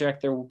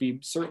project. There will be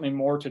certainly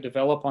more to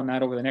develop on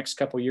that over the next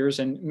couple of years.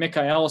 And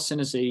Mika Ellison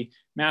is a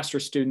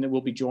master's student that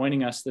will be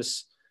joining us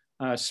this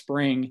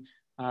spring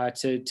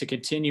to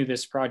continue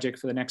this project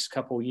for the next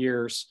couple of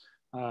years.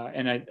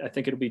 And I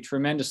think it'll be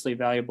tremendously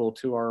valuable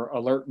to our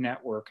alert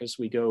network as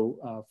we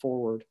go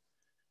forward.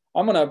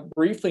 I'm going to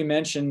briefly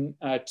mention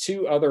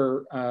two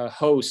other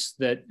hosts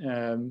that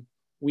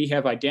we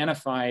have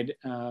identified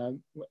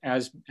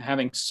as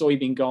having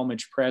soybean gall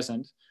midge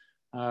present.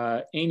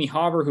 Amy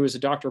Haber, who is a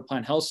Doctor of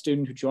Plant Health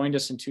student who joined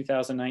us in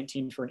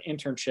 2019 for an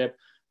internship,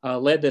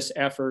 led this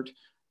effort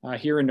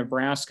here in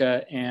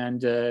Nebraska,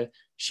 and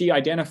she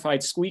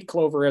identified sweet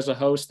clover as a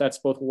host. That's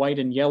both white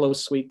and yellow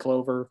sweet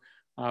clover.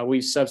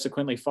 We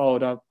subsequently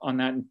followed up on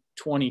that in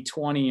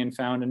 2020 and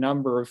found a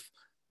number of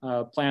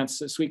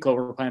plants, sweet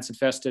clover plants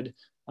infested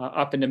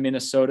up into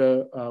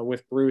Minnesota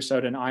with Bruce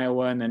out in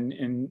Iowa, and then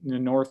in the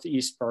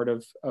northeast part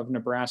of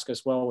Nebraska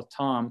as well with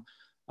Tom.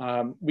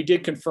 We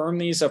did confirm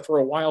these for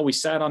a while. We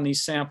sat on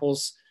these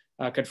samples,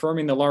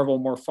 confirming the larval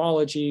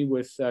morphology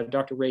with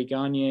Dr. Ray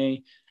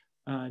Gagne,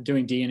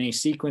 doing DNA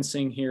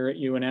sequencing here at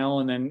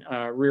UNL, and then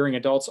rearing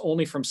adults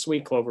only from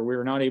sweet clover. We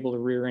were not able to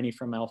rear any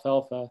from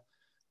alfalfa.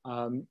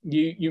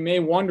 You may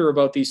wonder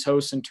about these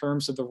hosts in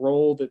terms of the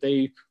role that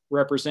they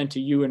represent to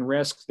you in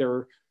risk.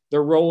 Their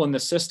role in the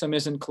system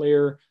isn't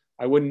clear.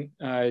 I wouldn't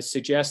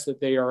suggest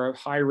that they are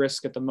high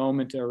risk at the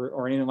moment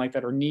or anything like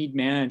that, or need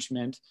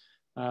management.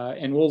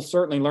 And we'll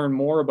certainly learn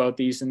more about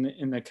these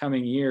in the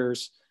coming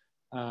years.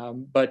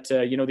 But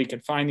they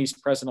can find these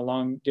present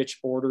along ditch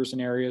borders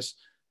and areas.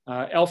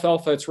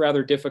 Alfalfa, it's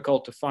rather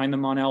difficult to find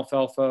them on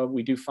alfalfa.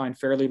 We do find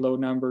fairly low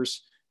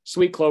numbers.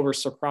 Sweet clover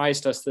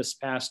surprised us this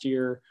past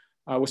year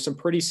with some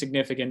pretty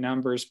significant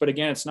numbers. But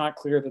again, it's not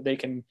clear that they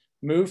can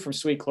move from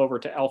sweet clover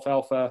to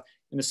alfalfa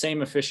in the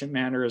same efficient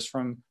manner as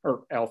from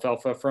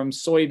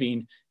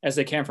soybean as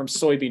they can from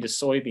soybean to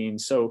soybean.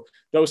 So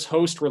those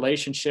host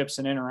relationships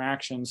and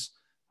interactions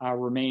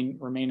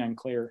remain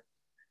unclear.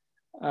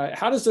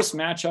 How does this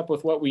match up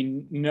with what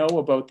we know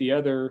about the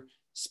other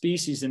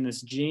species in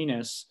this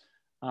genus?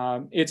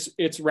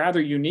 It's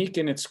rather unique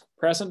in its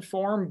present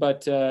form,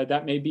 but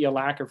that may be a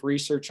lack of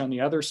research on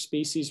the other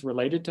species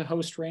related to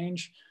host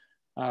range.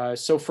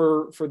 So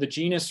for the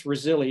genus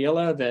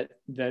Rosiliella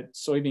that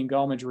soybean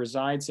gall midge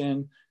resides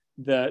in,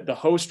 the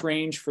host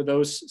range for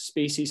those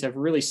species have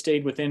really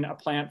stayed within a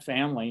plant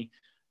family,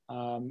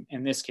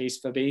 in this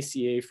case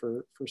Fabaceae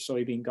for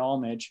soybean gall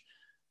midge.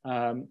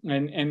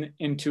 And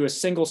into a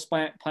single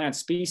plant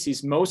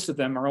species, most of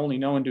them are only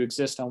known to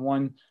exist on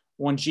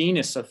one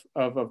genus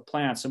of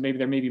plants. So maybe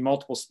there may be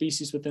multiple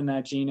species within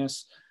that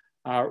genus.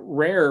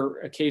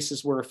 Rare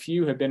cases where a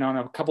few have been on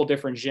a couple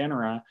different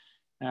genera.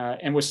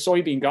 And with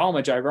soybean gall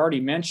midge, I've already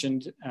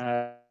mentioned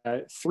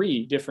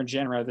 3 different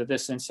genera that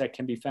this insect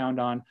can be found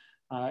on.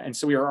 And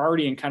so we are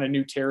already in kind of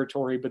new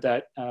territory, but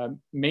that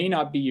may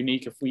not be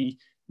unique if we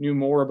knew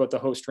more about the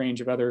host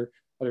range of other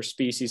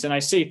species. And I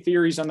say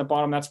theories on the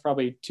bottom, that's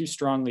probably too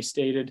strongly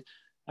stated.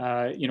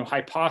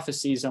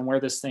 Hypotheses on where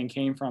this thing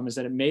came from is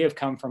that it may have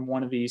come from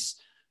one of these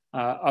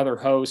other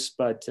hosts,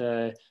 but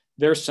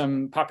there's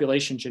some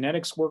population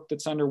genetics work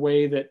that's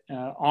underway that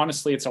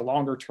honestly, it's a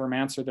longer term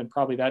answer than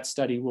probably that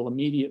study will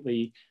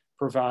immediately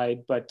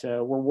provide, but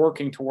we're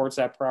working towards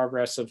that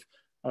progress of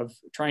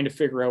trying to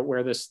figure out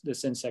where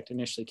this insect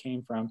initially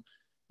came from.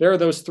 There are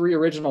those 3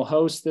 original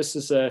hosts. This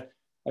is a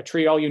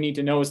tree. All you need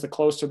to know is the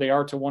closer they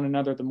are to one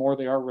another, the more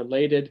they are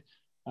related.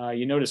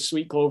 You notice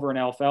sweet clover and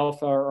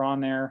alfalfa are on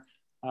there.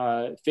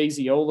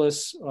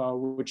 Phaseolus,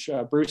 which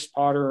Bruce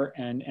Potter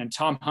and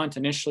Tom Hunt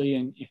initially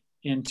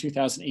in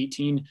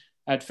 2018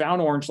 had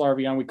found orange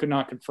larvae on. We could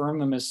not confirm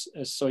them as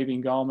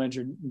soybean gall midge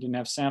or didn't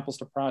have samples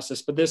to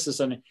process, but this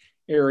is an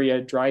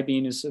area dry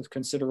bean is of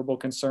considerable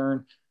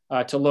concern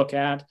to look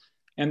at.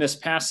 And this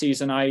past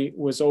season, I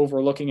was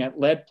over looking at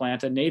lead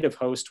plant, a native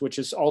host, which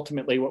is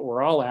ultimately what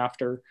we're all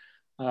after,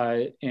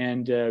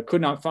 and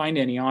could not find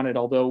any on it,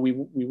 although we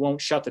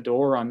won't shut the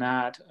door on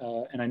that.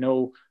 And I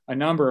know a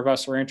number of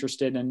us are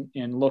interested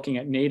in looking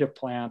at native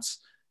plants,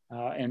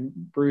 and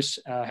Bruce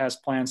has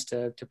plans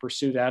to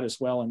pursue that as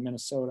well in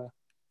Minnesota.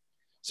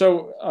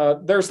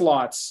 So there's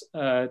lots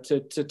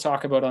to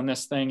talk about on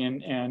this thing.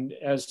 And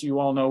as you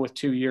all know, with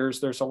 2 years,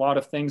 there's a lot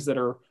of things that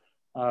are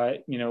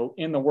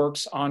in the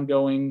works,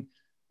 ongoing.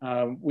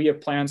 We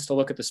have plans to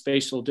look at the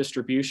spatial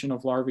distribution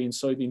of larvae in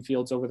soybean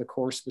fields over the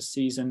course of the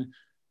season.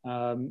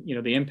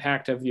 The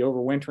impact of the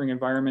overwintering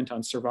environment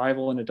on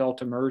survival and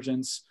adult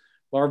emergence,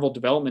 larval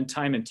development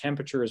time and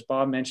temperature. As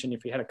Bob mentioned,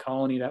 if we had a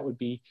colony, that would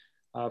be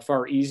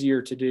far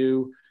easier to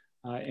do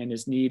and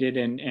is needed.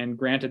 And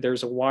granted,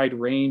 there's a wide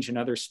range in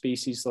other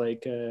species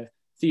like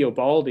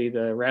Theobaldi,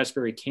 the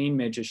raspberry cane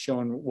midge, has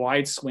shown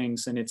wide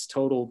swings in its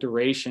total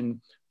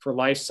duration for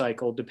life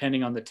cycle,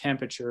 depending on the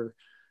temperature.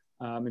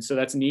 And so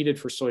that's needed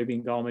for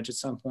soybean gall midge at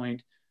some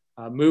point.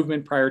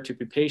 Movement prior to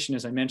pupation,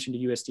 as I mentioned,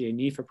 the USDA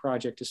NIFA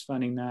project is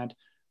funding that.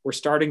 We're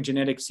starting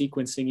genetic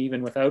sequencing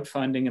even without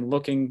funding and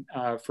looking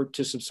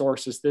to some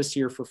sources this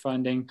year for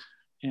funding.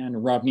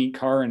 and Rob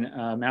Neatcar, and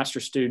a master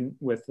student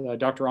with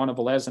Dr. Ana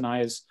Velez and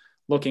I, is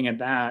looking at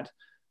that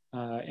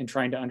and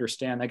trying to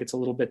understand. That gets a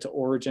little bit to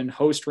origin.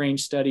 Host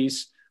range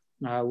studies,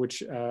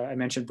 which I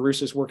mentioned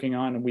Bruce is working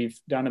on, and we've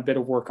done a bit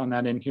of work on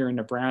that here in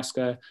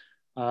Nebraska.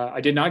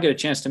 I did not get a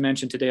chance to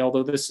mention today,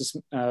 although this is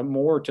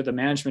more to the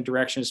management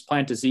direction, is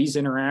plant disease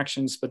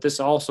interactions, but this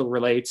also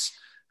relates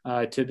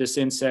to this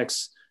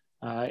insect's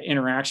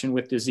interaction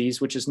with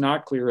disease, which is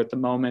not clear at the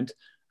moment.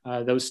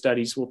 Those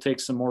studies will take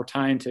some more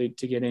time to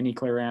get any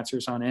clear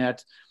answers on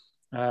it.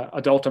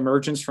 Adult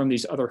emergence from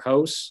these other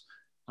hosts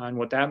and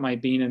what that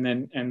might mean,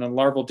 and the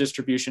larval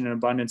distribution and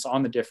abundance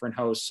on the different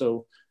hosts.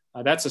 So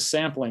that's a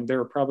sampling. There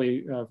are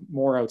probably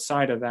more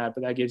outside of that,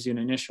 but that gives you an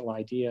initial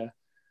idea.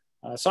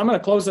 So I'm going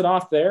to close it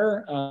off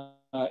there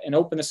and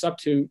open this up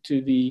to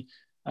the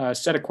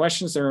set of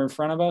questions that are in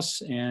front of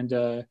us.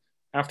 And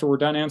after we're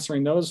done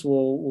answering those,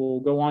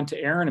 we'll go on to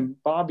Aaron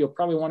and Bob. You'll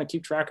probably want to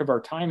keep track of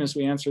our time as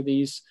we answer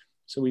these,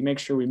 so we make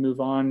sure we move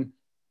on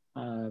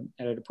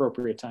at an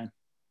appropriate time.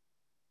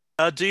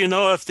 Do you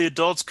know if the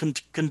adults can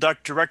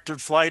conduct directed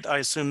flight? I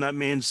assume that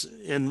means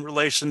in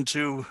relation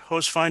to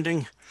host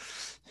finding.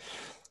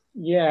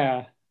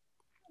 Yeah,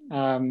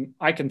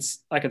 I can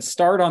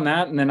start on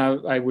that, and then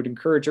I would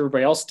encourage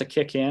everybody else to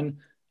kick in.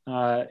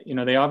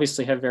 They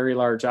obviously have very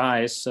large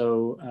eyes,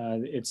 so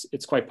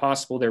it's quite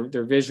possible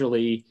they're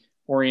visually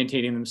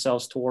orientating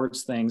themselves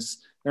towards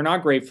things. They're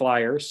not great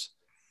flyers.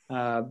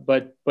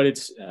 But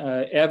it's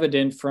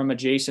evident from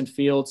adjacent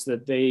fields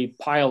that they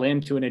pile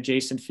into an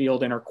adjacent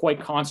field and are quite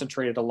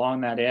concentrated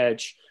along that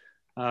edge.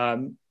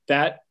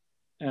 That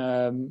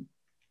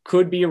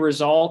could be a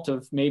result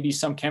of maybe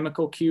some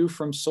chemical cue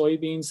from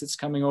soybeans that's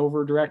coming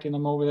over, directing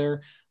them over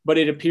there. But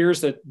it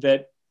appears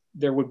that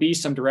there would be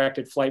some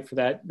directed flight for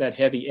that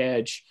heavy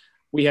edge.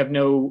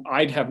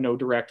 I'd have no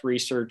direct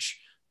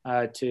research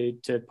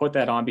to put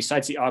that on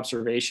besides the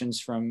observations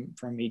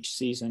from each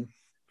season.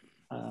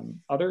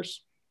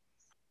 Others?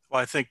 Well,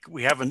 I think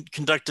we haven't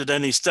conducted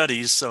any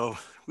studies, so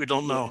we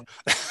don't know.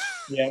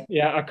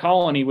 Yeah. A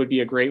colony would be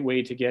a great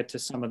way to get to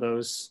some of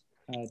those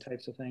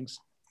types of things.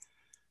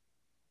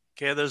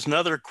 Okay, there's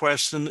another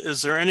question.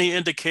 Is there any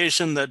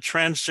indication that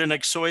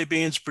transgenic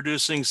soybeans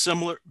producing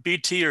similar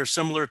BT or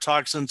similar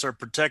toxins are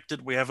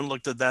protected? We haven't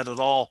looked at that at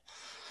all.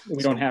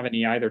 We don't have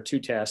any either to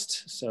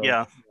test. So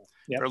yeah.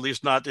 Or at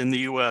least not in the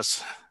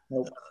US.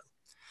 Nope.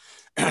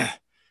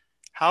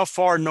 How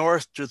far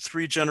north do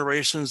 3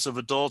 generations of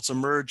adults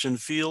emerge in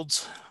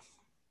fields?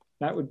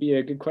 That would be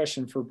a good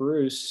question for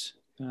Bruce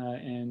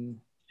and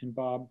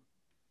Bob.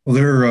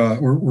 Well,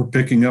 we're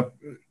picking up,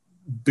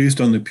 based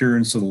on the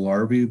appearance of the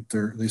larvae,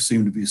 they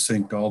seem to be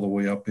synced all the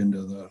way up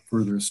into the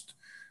furthest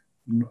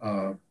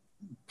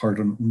part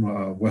of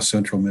west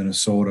central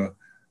Minnesota.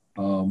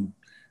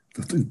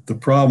 The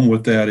problem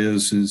with that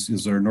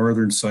is our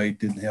northern site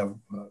didn't have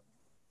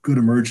good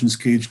emergence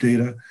cage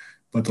data,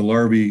 but the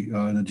larvae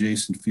in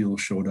adjacent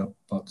fields showed up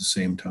about the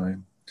same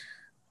time.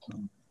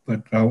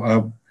 But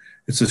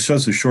it's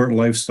just a short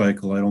life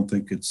cycle. I don't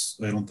think it's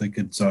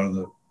out of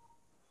the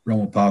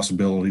realm of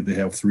possibility to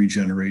have 3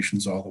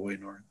 generations all the way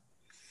north.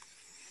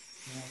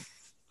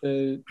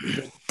 The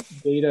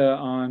data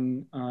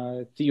on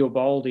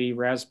Theobaldi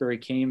raspberry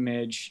cane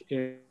midge,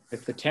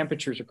 if the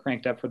temperatures are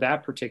cranked up for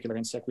that particular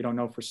insect, we don't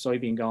know for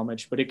soybean gall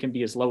midge, but it can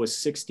be as low as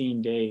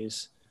 16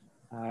 days.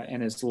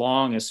 And as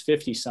long as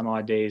 50 some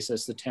odd days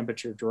as the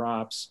temperature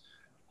drops.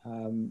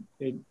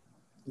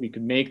 We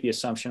could make the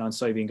assumption on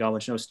soybean gall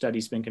midge. No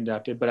study's been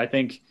conducted, but I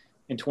think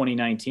in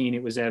 2019,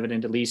 it was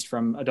evident, at least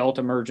from adult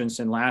emergence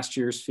in last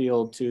year's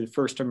field to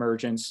first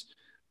emergence,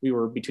 we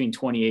were between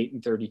 28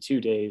 and 32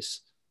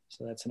 days.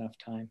 So that's enough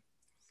time.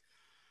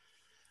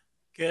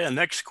 Okay,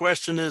 next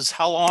question is,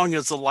 how long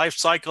is the life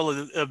cycle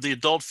of the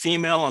adult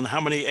female, and how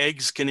many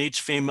eggs can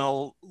each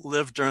female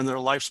live during their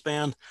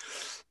lifespan?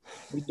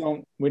 We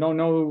don't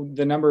know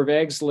the number of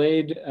eggs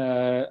laid.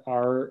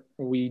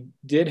 We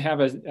did have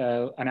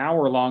an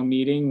hour-long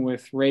meeting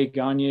with Ray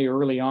Gagne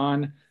early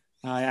on.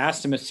 I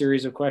asked him a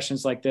series of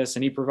questions like this,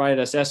 and he provided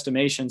us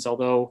estimations,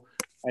 although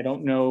I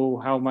don't know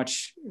how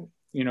much,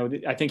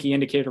 I think he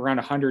indicated around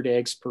 100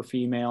 eggs per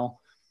female.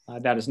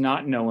 That is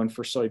not known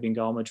for soybean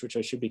gall midge, which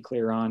I should be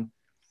clear on.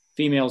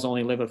 Females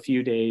only live a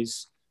few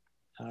days.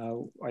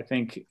 I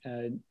think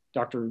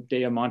Dr.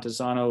 Dea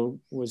Montezano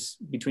was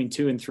between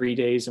 2 and 3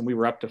 days, and we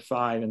were up to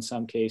 5 in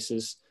some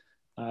cases.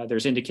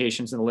 There's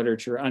indications in the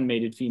literature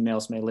unmated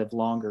females may live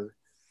longer,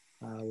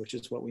 which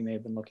is what we may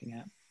have been looking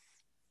at.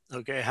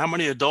 Okay, how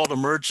many adult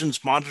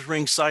emergence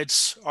monitoring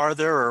sites are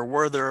there or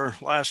were there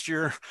last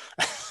year?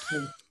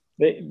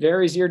 It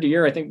varies year to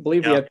year. I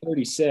believe we have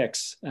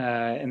 36,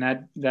 and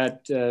that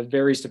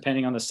varies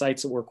depending on the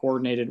sites that we're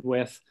coordinated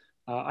with.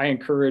 I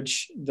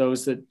encourage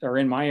those that are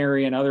in my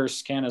area, and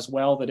others can as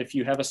well, that if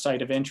you have a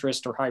site of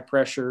interest or high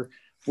pressure,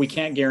 we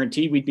can't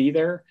guarantee we'd be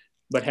there,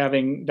 but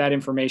having that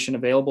information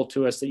available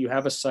to us that you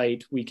have a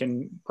site, we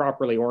can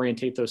properly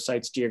orientate those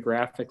sites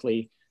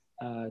geographically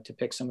to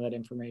pick some of that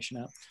information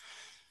up.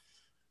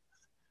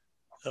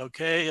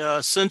 Okay,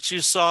 since you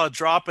saw a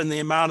drop in the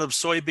amount of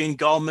soybean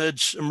gall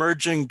midge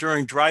emerging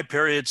during dry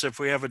periods, if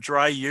we have a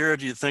dry year,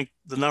 do you think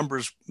the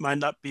numbers might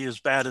not be as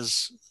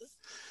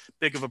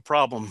big of a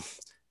problem?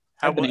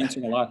 I've been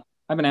answering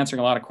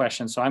a lot of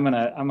questions, so I'm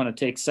gonna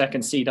take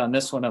second seat on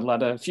this one and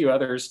let a few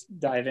others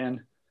dive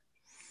in.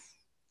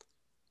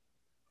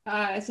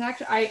 It's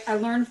actually, I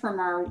learned from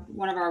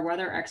one of our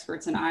weather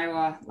experts in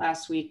Iowa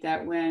last week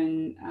that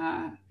when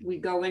we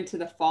go into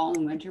the fall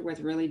and winter with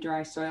really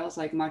dry soils,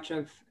 like much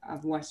of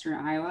Western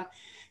Iowa,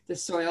 the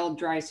soil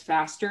dries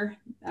faster,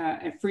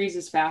 it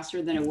freezes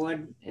faster than it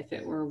would if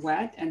it were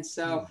wet. And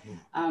so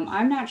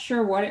I'm not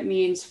sure what it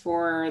means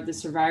for the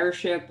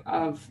survivorship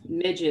of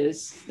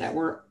midges that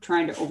we're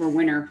trying to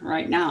overwinter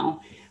right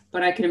now,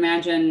 but I could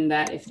imagine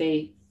that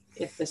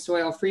if the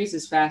soil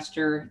freezes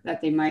faster,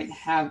 that they might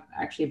have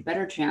actually a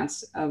better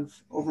chance of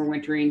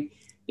overwintering,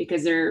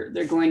 because they're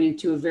going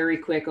into a very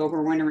quick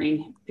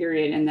overwintering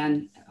period, and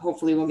then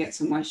hopefully we'll get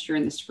some moisture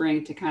in the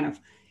spring to kind of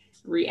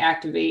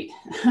reactivate,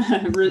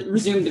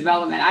 resume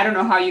development. I don't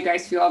know how you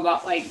guys feel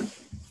about like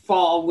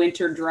fall,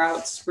 winter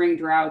droughts, spring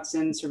droughts,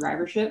 and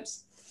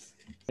survivorships.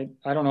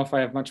 I don't know if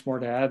I have much more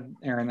to add,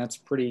 Aaron. That's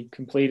pretty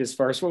complete as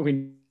far as what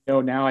we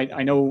know now.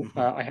 I know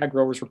I had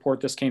growers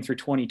report this came through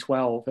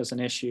 2012 as an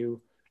issue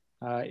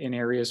in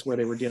areas where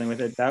they were dealing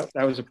with it. That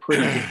was a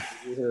pretty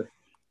good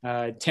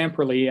year.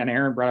 Temporally, and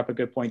Aaron brought up a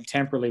good point,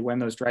 temporally when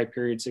those dry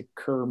periods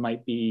occur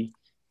might be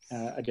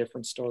a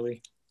different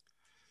story.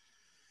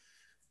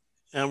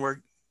 And we're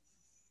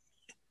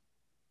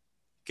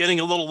getting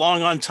a little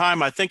long on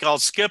time. I think I'll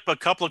skip a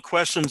couple of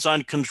questions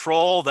on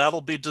control. That'll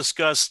be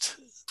discussed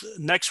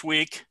next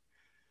week.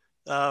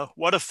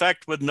 What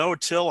effect would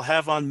no-till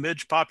have on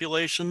midge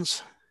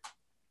populations?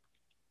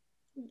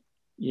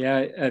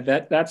 Yeah,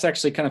 that's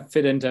actually kind of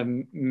fit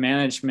into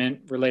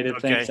management related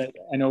things.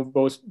 I know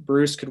both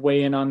Bruce could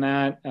weigh in on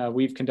that.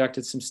 We've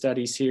conducted some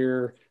studies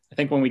here. I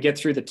think when we get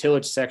through the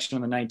tillage section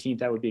on the 19th,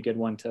 that would be a good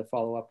one to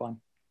follow up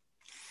on.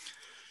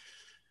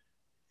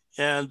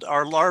 And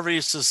are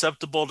larvae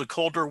susceptible to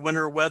colder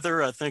winter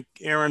weather? I think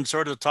Aaron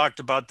sort of talked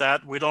about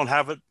that. We don't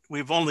have it.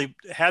 We've only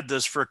had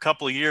this for a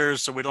couple of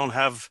years, so we don't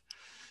have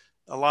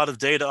a lot of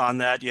data on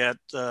that yet.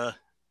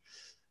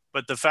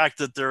 But the fact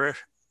that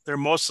they're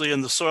mostly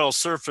in the soil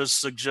surface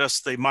suggests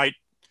they might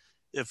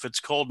if it's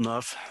cold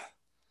enough.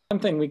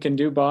 One thing we can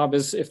do, Bob,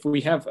 is if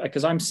we have,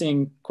 because I'm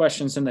seeing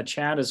questions in the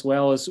chat as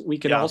well, is we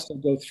could also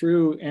go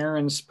through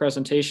Aaron's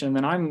presentation, and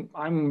then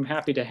I'm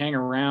happy to hang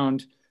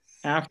around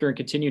after and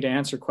continue to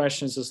answer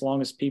questions as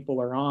long as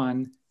people are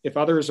on. If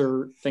others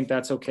think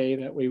that's okay,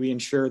 that way we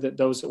ensure that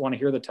those that want to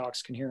hear the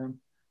talks can hear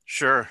them.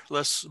 Sure.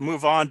 Let's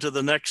move on to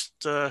the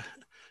next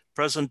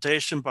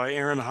presentation by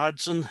Aaron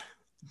Hodgson.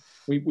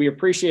 We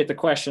appreciate the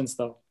questions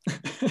though.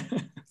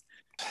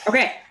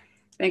 Okay,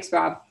 thanks,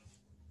 Bob.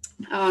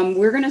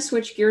 We're going to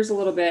switch gears a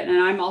little bit, and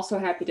I'm also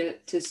happy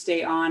to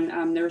stay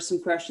on. There were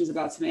some questions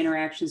about some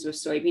interactions with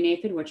soybean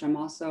aphid, which I'm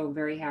also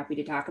very happy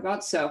to talk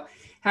about. So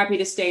happy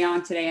to stay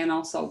on today and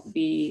also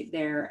be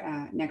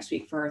there next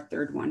week for our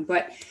third one.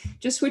 But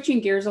just switching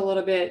gears a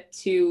little bit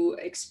to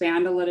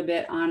expand a little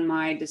bit on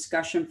my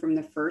discussion from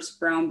the first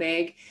brown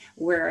bag,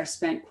 where I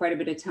spent quite a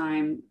bit of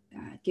time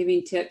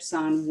giving tips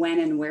on when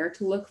and where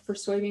to look for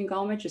soybean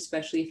gall midge,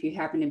 especially if you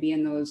happen to be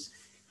in those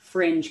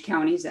fringe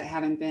counties that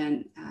haven't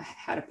been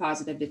had a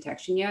positive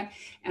detection yet.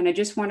 And I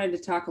just wanted to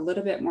talk a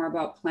little bit more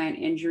about plant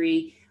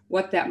injury,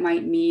 what that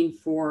might mean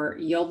for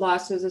yield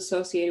losses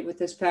associated with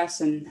this pest.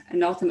 And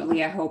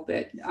ultimately, I hope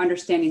that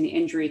understanding the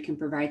injury can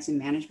provide some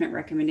management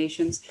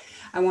recommendations.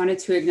 I wanted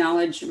to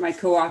acknowledge my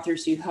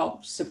co-authors who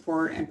helped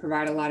support and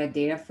provide a lot of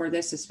data for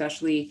this,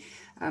 especially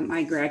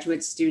my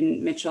graduate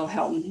student, Mitchell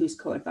Helton, who's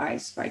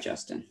co-advised by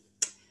Justin.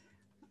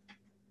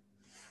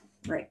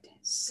 Right,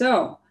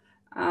 so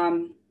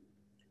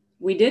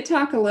we did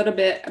talk a little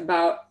bit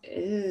about,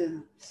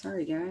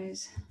 sorry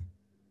guys.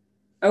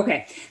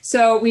 Okay,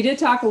 so we did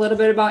talk a little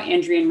bit about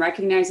injury and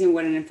recognizing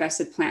what an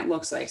infested plant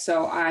looks like.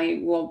 So I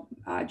will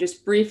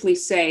just briefly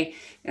say,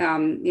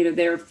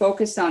 they're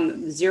focused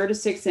on 0 to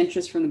 6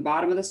 inches from the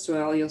bottom of the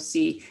soil. You'll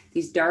see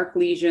these dark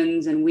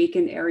lesions and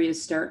weakened areas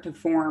start to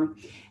form.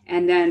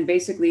 And then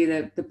basically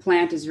the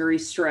plant is very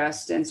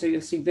stressed. And so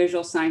you'll see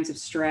visual signs of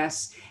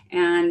stress,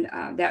 and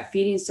that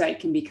feeding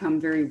site can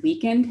become very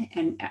weakened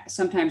and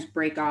sometimes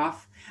break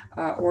off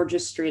or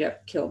just straight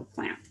up kill the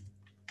plant.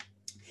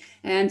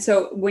 And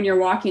so when you're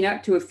walking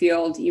up to a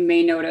field, you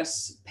may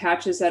notice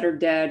patches that are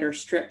dead or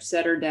strips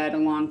that are dead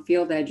along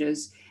field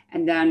edges.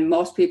 And then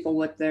most people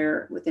with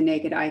the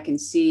naked eye can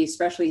see,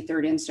 especially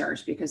third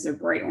instars, because they're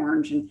bright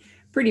orange and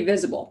pretty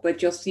visible,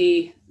 but you'll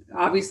see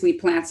obviously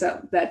plants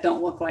that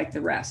don't look like the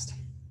rest.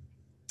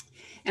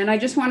 And I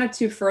just wanted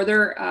to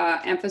further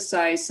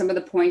emphasize some of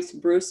the points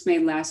Bruce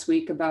made last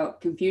week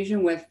about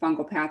confusion with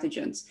fungal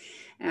pathogens.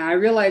 I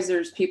realize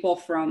there's people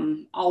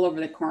from all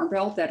over the Corn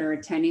Belt that are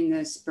attending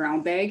this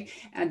brown bag.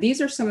 These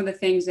are some of the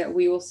things that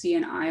we will see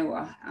in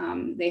Iowa.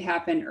 They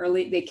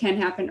can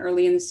happen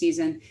early in the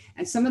season,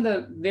 and some of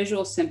the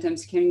visual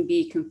symptoms can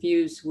be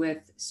confused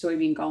with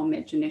soybean gall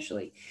midge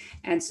initially.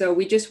 And so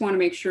we just want to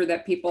make sure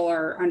that people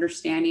are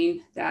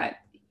understanding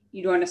that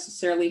you don't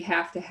necessarily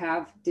have to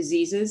have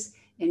diseases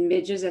and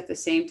midges at the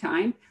same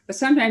time, but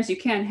sometimes you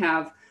can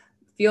have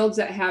fields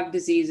that have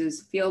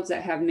diseases, fields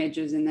that have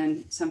midges, and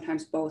then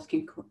sometimes both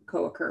can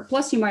co-occur.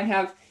 Plus you might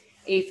have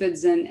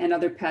aphids and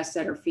other pests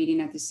that are feeding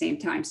at the same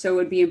time. So it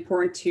would be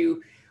important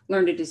to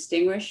learn to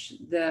distinguish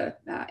the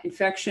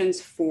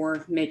infections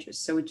for midges.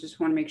 So we just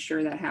want to make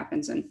sure that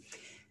happens. And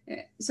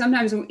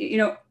sometimes,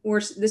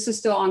 this is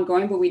still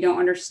ongoing, but we don't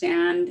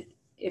understand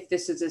if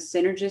this is a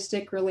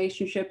synergistic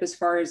relationship as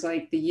far as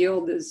like the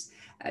yield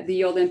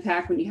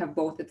impact when you have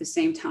both at the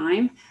same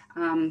time.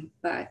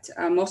 But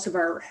most of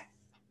our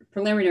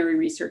preliminary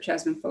research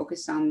has been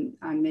focused on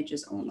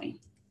midges only.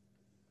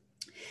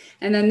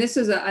 And then this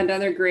is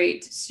another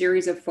great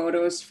series of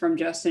photos from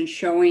Justin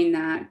showing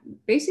that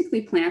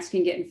basically plants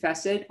can get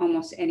infested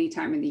almost any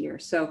time of the year.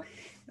 So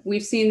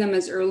we've seen them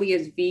as early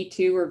as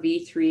V2 or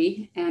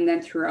V3, and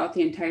then throughout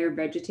the entire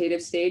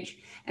vegetative stage.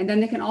 And then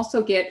they can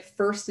also get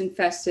first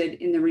infested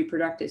in the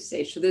reproductive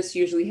stage. So this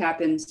usually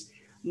happens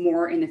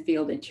more in the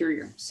field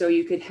interior. So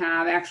you could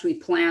have actually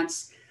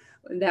plants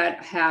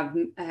that have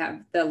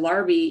the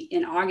larvae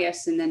in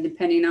August, and then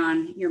depending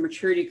on your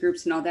maturity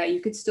groups and all that,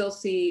 you could still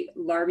see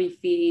larvae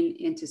feeding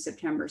into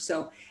September.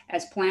 So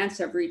as plants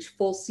have reached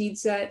full seed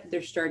set,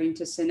 they're starting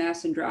to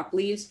senesce and drop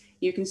leaves,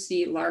 you can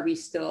see larvae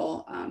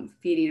still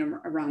feeding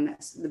around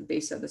the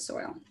base of the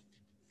soil.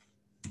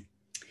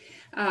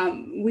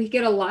 We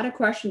get a lot of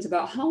questions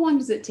about how long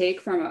does it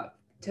take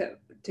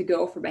to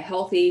go from a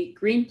healthy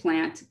green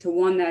plant to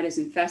one that is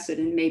infested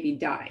and maybe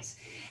dies.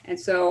 And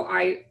so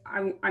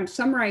I'm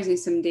summarizing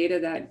some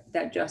data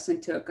that Justin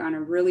took on a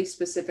really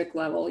specific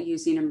level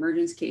using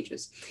emergence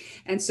cages.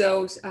 And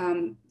so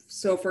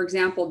for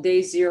example,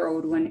 day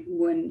 0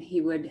 when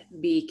he would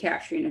be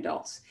capturing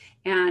adults.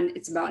 And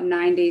it's about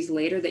 9 days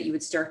later that you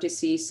would start to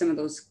see some of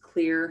those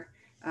clear,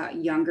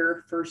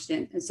 younger first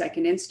and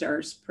second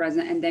instars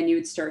present. And then you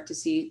would start to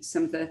see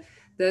some of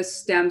the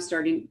stem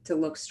starting to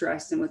look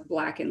stressed and with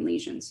blackened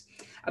lesions.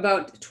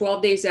 About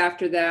 12 days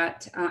after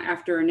that,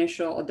 after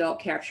initial adult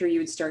capture, you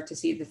would start to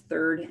see the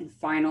third and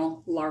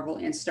final larval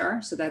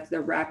instar. So that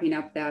they're wrapping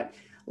up that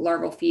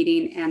larval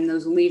feeding, and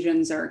those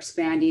lesions are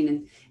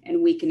expanding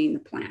and weakening the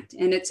plant.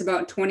 And it's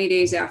about 20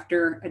 days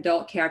after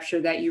adult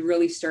capture that you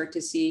really start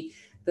to see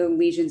the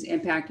lesions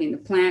impacting the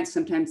plant.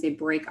 Sometimes they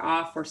break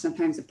off, or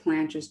sometimes the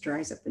plant just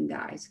dries up and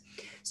dies.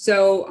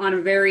 So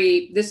on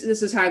this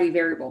is highly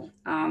variable.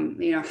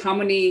 How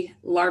many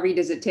larvae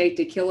does it take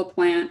to kill a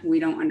plant? We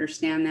don't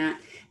understand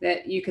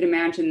that you could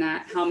imagine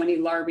that how many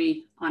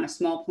larvae on a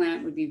small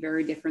plant would be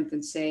very different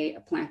than, say, a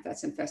plant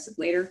that's infested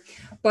later.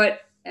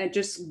 But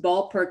just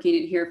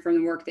ballparking it here from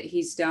the work that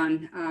he's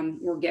done,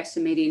 we're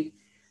guesstimating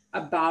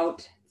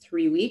about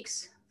 3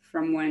 weeks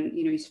from when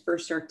you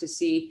first start to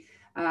see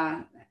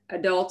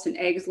adults and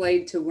eggs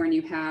laid to when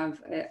you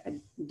have a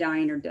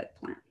dying or dead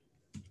plant.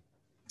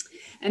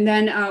 And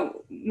then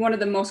one of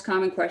the most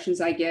common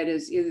questions I get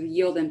is the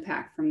yield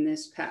impact from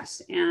this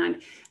pest.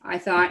 And I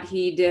thought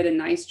Justin did a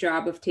nice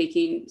job of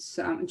taking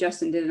some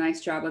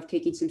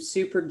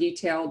super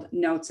detailed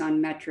notes on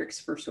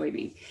metrics for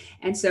soybean.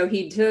 And so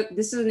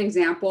this is an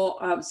example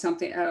of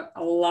something,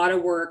 a lot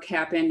of work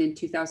happened in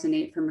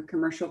 2008 from a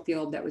commercial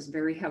field that was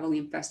very heavily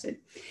infested.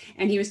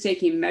 And he was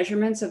taking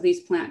measurements of these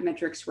plant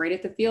metrics right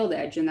at the field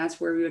edge. And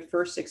that's where we would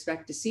first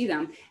expect to see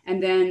them.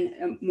 And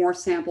then more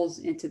samples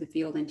into the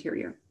field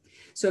interior.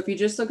 So if you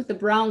just look at the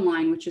brown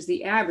line, which is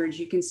the average,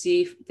 you can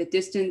see the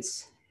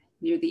distance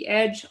near the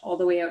edge all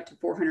the way out to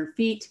 400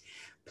 feet.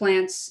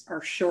 Plants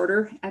are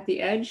shorter at the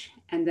edge,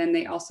 and then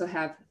they also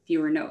have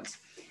fewer nodes.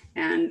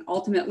 And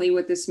ultimately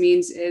what this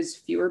means is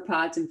fewer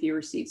pods and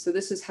fewer seeds. So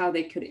this is how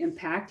they could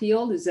impact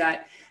yield, is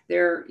that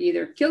they're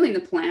either killing the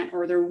plant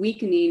or they're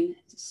weakening,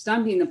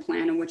 stunting the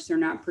plant in which they're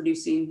not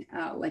producing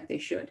like they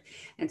should.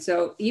 And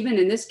so even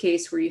in this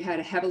case where you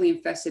had a heavily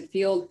infested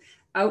field,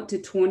 out to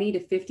 20 to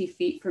 50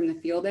 feet from the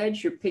field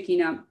edge, you're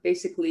picking up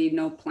basically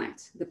no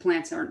plants. The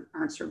plants aren't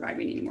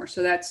surviving anymore.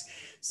 So that's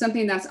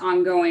something that's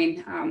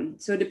ongoing.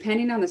 So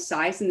depending on the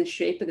size and the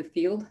shape of the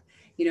field,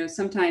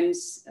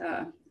 sometimes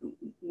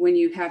when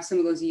you have some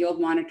of those yield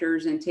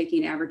monitors and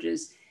taking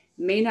averages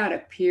may not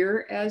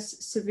appear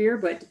as severe,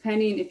 but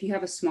depending if you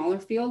have a smaller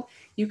field,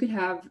 you could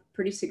have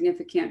pretty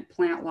significant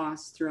plant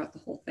loss throughout the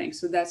whole thing.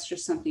 So that's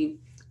just something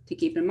to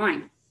keep in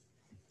mind.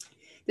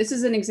 This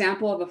is an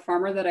example of a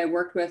farmer that I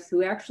worked with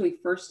who actually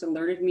first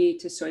alerted me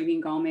to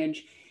soybean gall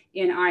midge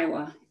in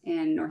Iowa,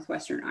 in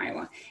northwestern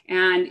Iowa.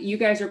 And you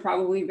guys are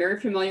probably very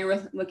familiar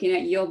with looking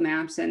at yield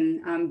maps,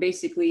 and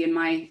basically in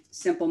my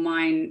simple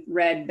mind,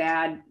 red,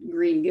 bad,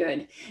 green,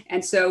 good.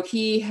 And so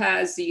he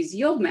has these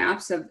yield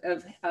maps of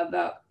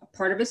a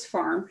part of his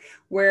farm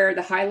where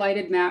the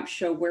highlighted maps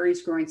show where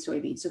he's growing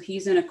soybeans. So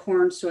he's in a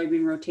corn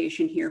soybean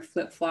rotation here,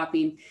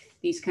 flip-flopping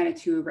these kind of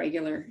two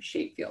irregular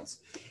shaped fields.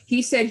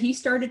 He said he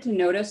started to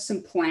notice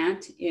some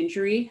plant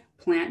injury,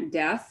 plant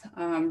death,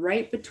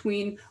 right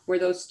between where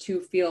those two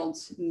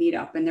fields meet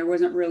up. And there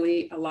wasn't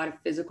really a lot of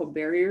physical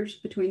barriers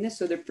between this.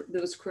 So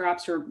those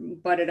crops were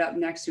butted up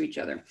next to each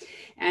other.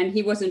 And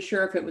he wasn't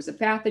sure if it was a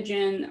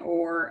pathogen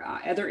or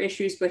other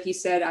issues, but he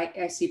said,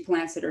 I see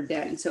plants that are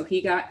dead. And so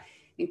he got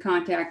in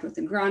contact with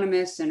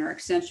agronomists and our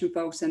extension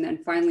folks, and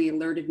then finally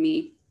alerted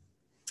me.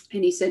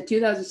 And he said,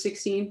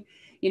 2016,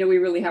 you know, we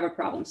really have a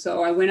problem.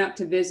 So I went up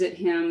to visit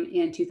him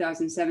in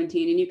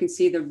 2017, and you can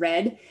see the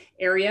red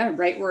area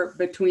right where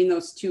between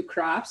those two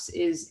crops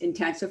is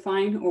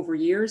intensifying over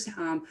years.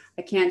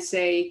 I can't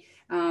say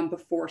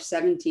before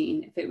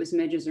 17 if it was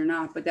midges or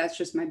not, but that's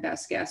just my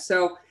best guess.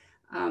 So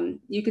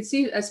you could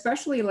see,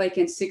 especially like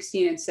in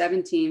 16 and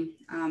 17,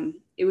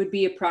 it would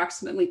be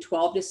approximately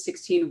 12 to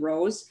 16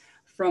 rows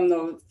from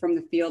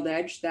the field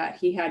edge that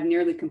he had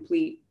nearly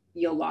complete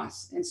yield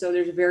loss. And so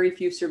there's very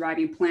few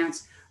surviving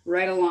plants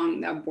right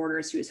along that border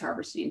as he was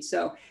harvesting.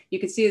 So you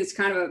can see it's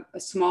kind of a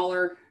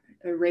smaller,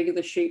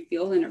 irregular shaped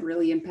field, and it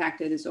really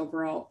impacted his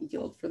overall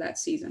yield for that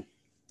season.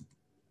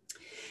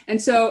 And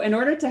so in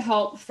order to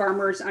help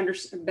farmers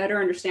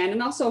better understand,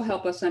 and also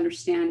help us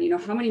understand, you know,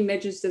 how many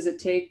midges does it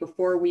take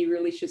before we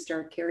really should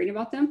start caring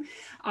about them,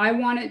 I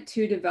wanted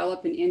to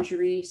develop an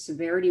injury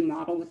severity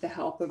model with the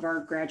help of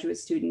our graduate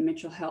student,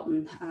 Mitchell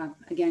Helton,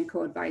 again,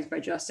 co-advised by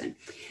Justin.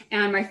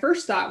 And my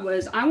first thought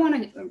was, I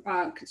want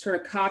to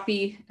sort of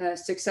copy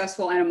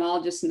successful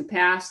entomologists in the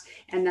past.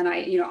 And then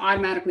I, you know,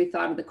 automatically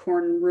thought of the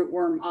corn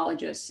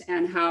rootwormologists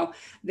and how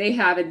they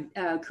have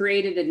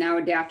created and now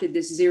adapted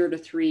this 0 to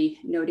 3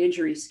 node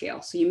injury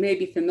scale. So you may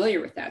be familiar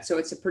with that. So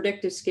it's a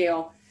predictive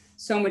scale.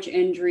 So much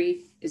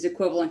injury is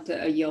equivalent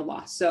to a yield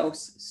loss. So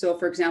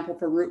for example,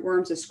 for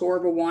rootworms, a score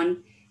of a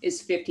 1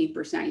 is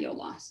 15% yield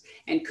loss.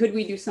 And could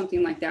we do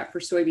something like that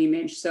for soybean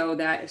midge, so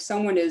that if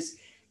someone is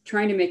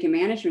trying to make a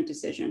management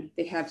decision,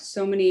 they have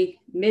so many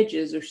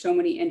midges or so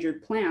many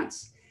injured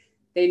plants,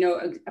 they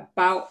know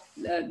about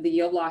the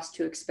yield loss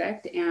to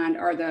expect, and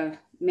are the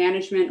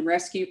management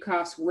rescue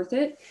costs worth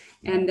it?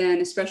 And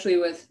then especially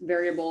with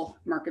variable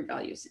market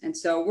values. And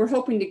so we're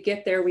hoping to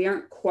get there. We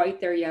aren't quite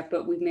there yet,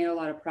 but we've made a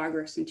lot of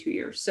progress in 2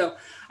 years. So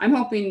I'm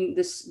hoping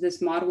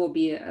this model will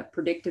be a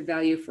predictive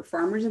value for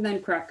farmers and then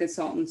crop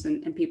consultants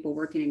and people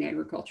working in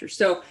agriculture.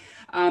 So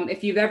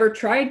if you've ever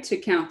tried to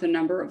count the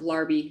number of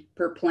larvae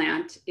per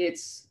plant,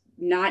 it's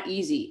not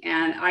easy.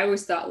 And I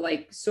always thought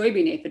like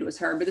soybean aphid was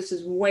hard, but this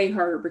is way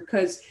harder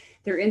because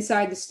they're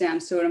inside the stem.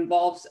 So it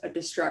involves a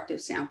destructive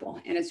sample,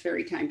 and it's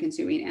very time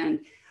consuming. And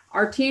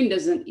our team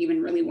doesn't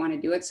even really want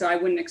to do it. So I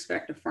wouldn't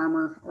expect a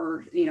farmer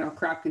or, you know, a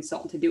crop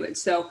consultant to do it.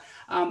 So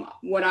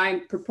what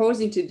I'm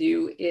proposing to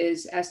do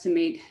is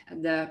estimate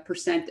the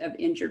percent of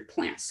injured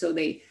plants. So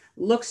they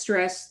look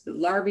stressed, the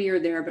larvae are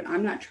there, but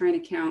I'm not trying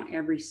to count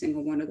every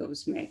single one of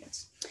those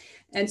maggots.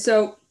 And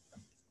so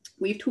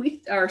we've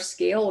tweaked our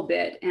scale a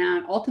bit,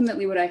 and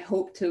ultimately what I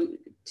hope to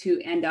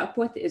end up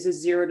with is a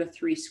 0 to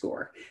 3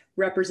 score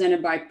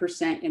represented by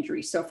percent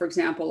injury. So for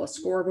example, a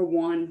score of a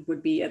 1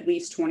 would be at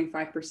least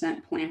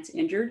 25% plants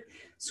injured.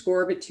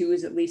 Score of a 2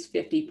 is at least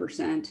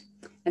 50%.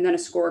 And then a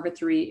score of a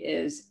 3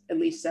 is at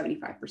least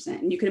 75%.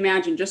 And you can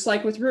imagine, just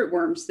like with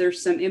rootworms,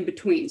 there's some in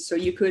between. So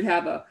you could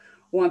have a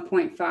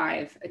 1.5,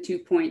 a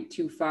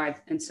 2.25,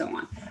 and so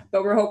on.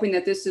 But we're hoping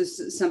that this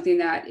is something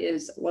that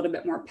is a little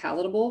bit more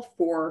palatable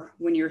for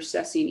when you're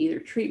assessing either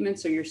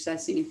treatments or you're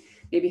assessing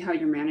maybe how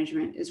your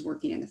management is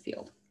working in the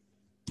field.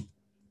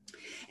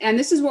 And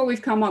this is what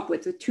we've come up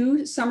with. With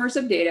 2 summers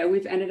of data,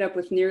 we've ended up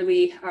with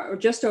nearly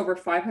just over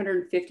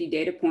 550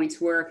 data points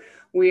where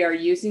we are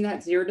using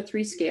that 0 to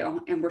 3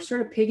 scale, and we're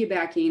sort of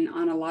piggybacking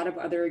on a lot of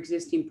other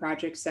existing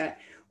projects that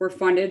were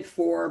funded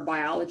for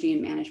biology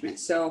and management.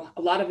 So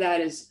a lot of that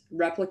is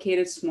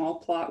replicated small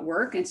plot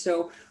work. And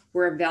so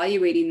we're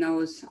evaluating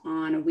those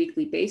on a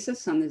weekly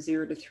basis on the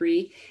 0 to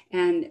 3.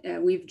 And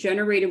we've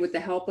generated, with the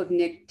help of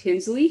Nick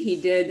Tinsley, he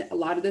did a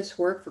lot of this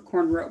work for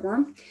corn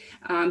rootworm.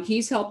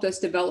 He's helped us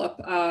develop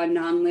a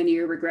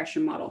nonlinear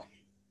regression model.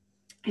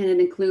 And it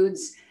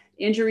includes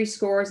injury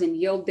scores and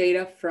yield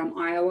data from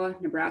Iowa,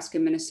 Nebraska,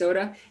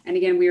 Minnesota. And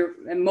again,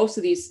 in most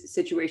of these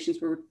situations,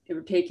 we're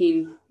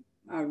taking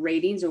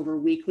ratings over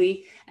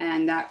weekly,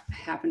 and that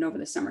happened over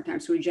the summertime.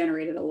 So we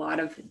generated a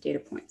lot of data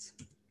points.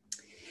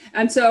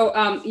 And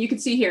so you can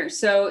see here,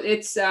 so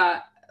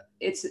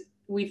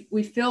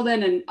we've filled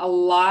in a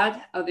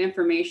lot of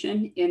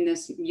information in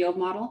this yield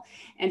model.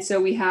 And so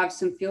we have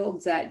some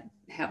fields that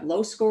have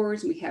low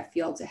scores, we have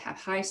fields that have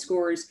high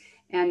scores,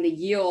 and the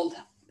yield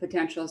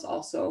potential is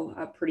also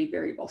pretty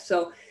variable.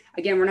 So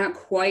again, we're not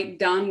quite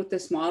done with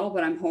this model,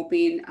 but I'm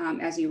hoping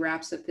as he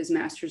wraps up his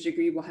master's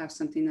degree, we'll have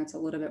something that's a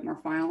little bit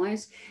more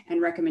finalized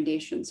and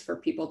recommendations for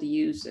people to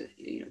use.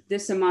 You know,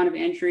 this amount of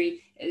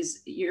injury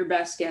is your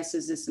best guess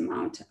is this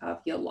amount of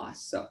yield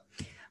loss. So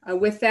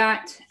With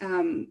that,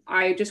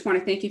 I just want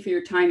to thank you for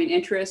your time and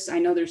interest. I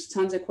know there's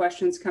tons of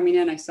questions coming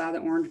in. I saw the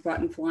orange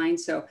button flying.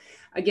 So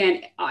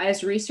again,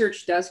 as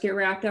research does get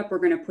wrapped up, we're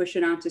going to push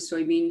it on to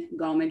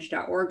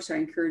soybeangallmidge.org. So I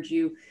encourage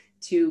you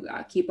to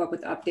keep up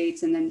with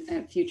updates and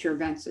then future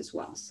events as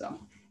well. So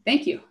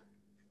thank you.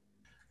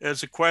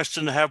 There's a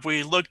question, have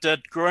we looked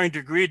at growing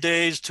degree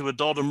days to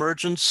adult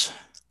emergence?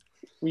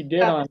 We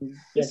did on.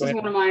 This is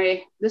one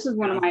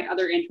of my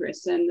other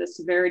interests, and the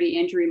severity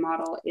injury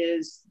model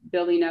is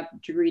building up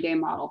degree day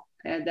model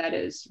that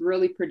is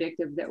really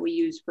predictive that we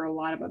use for a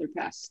lot of other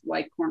pests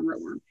like corn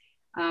rootworm.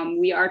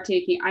 I'm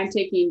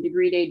taking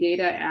degree day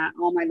data at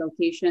all my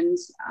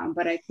locations,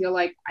 but I feel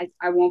like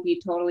I won't be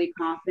totally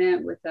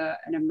confident with a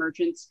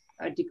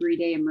degree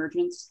day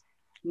emergence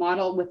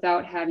model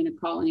without having a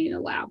colony in a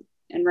lab.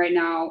 And right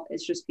now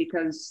it's just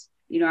because,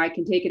 I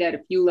can take it at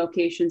a few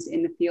locations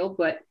in the field,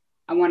 but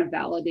I want to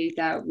validate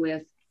that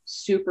with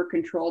super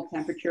controlled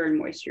temperature and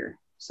moisture.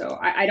 So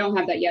I don't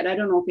have that yet. I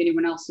don't know if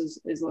anyone else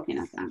is looking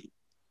at that.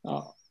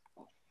 All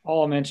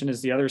I'll mention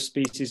is the other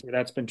species where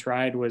that's been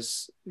tried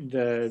was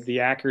the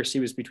accuracy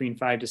was between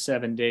 5 to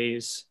 7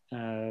 days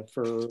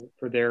for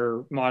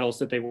their models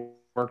that they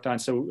worked on.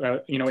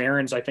 So,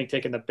 Aaron's, I think,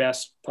 taken the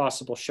best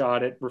possible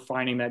shot at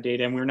refining that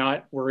data. And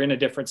we're in a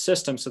different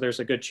system. So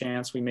there's a good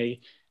chance we may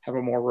have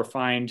a more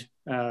refined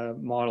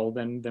model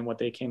than what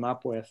they came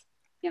up with.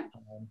 Yeah.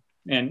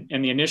 And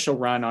the initial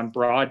run on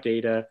broad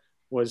data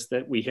was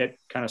that we hit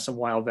kind of some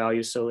wild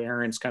values. So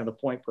Aaron's kind of the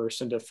point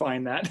person to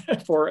find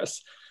that for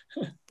us.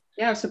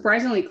 Yeah,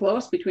 surprisingly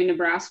close between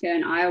Nebraska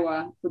and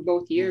Iowa for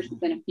both years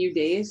within a few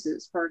days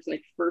as far as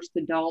like first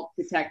adult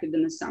detected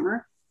in the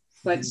summer.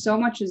 But so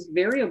much is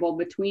variable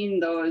between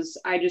those.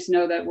 I just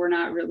know that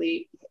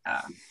we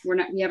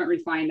haven't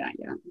refined that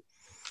yet.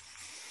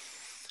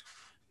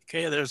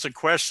 Okay, there's a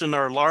question,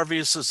 are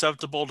larvae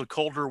susceptible to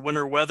colder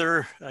winter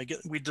weather?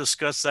 We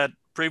discussed that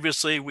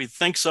previously. We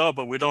think so,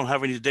 but we don't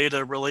have any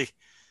data really.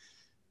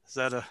 Is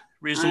that a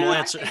reasonable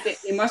answer? I think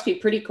they must be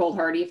pretty cold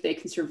hardy if they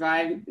can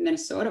survive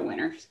Minnesota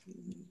winters.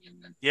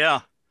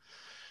 Yeah,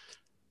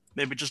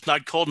 maybe just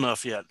not cold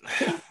enough yet.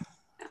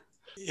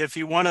 If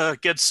you want to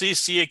get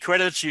CCA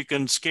credits, you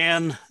can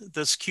scan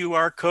this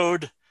QR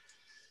code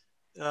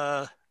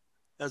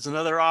as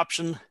another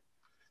option.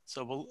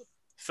 So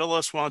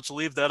Phyllis wants to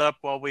leave that up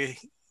while we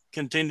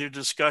continue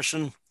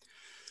discussion.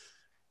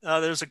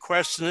 There's a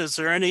question, is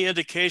there any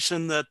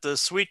indication that the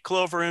sweet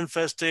clover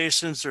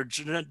infestations are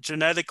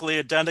genetically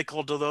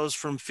identical to those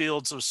from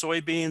fields of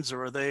soybeans,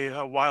 or are they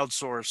a wild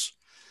source?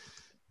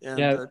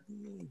 And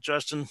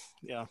Justin,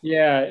 yeah.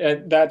 Yeah,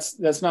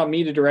 that's not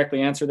me to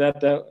directly answer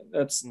that.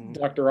 That's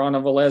Dr. Ana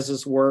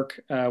Velez's work.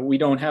 We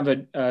don't have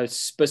a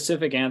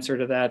specific answer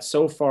to that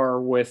so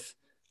far. With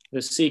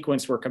the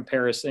sequence we're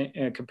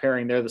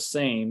comparing, they're the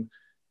same,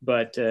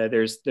 but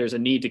there's a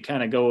need to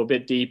kind of go a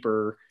bit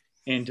deeper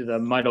into the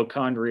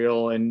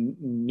mitochondrial and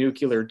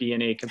nuclear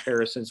DNA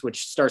comparisons,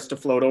 which starts to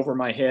float over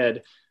my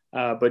head.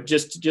 But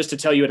just to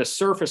tell you at a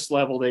surface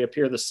level, they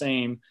appear the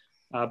same.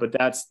 But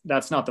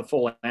that's not the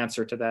full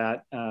answer to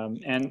that.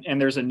 And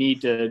there's a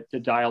need to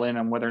dial in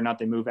on whether or not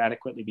they move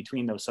adequately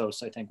between those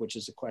hosts, I think, which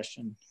is a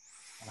question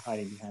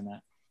hiding behind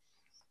that.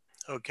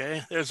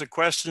 Okay, there's a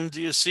question.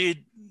 Do you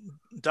see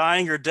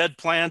dying or dead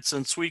plants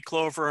in sweet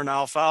clover and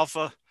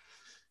alfalfa?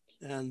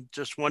 And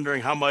just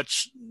wondering how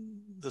much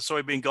the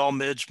soybean gall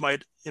midge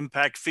might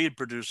impact feed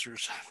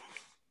producers.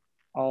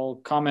 I'll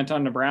comment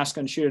on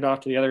Nebraska and shoot it off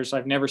to the others.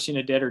 I've never seen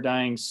a dead or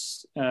dying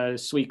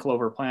sweet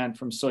clover plant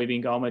from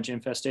soybean gall midge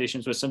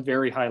infestations with some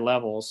very high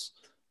levels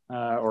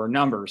or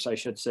numbers, I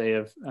should say,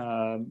 of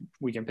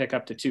we can pick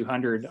up to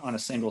 200 on a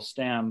single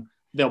stem.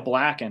 They'll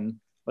blacken,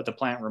 but the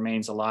plant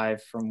remains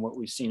alive from what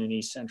we've seen in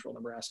East Central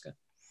Nebraska.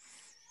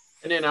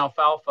 And in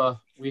alfalfa,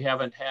 we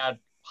haven't had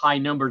high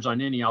numbers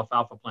on any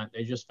alfalfa plant.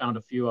 They just found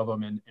a few of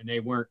them and they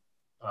weren't,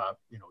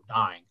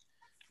 dying.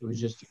 It was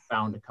just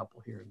found a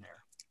couple here and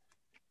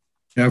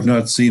there. I've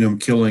not seen them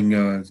killing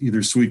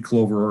either sweet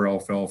clover or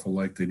alfalfa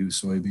like they do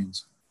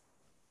soybeans.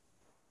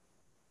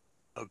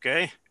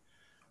 Okay.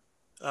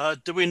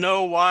 Do we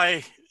know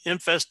why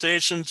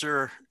infestations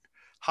are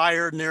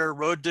higher near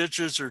road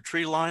ditches or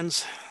tree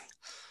lines?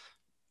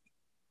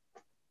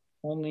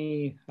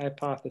 Only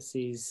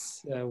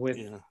hypotheses with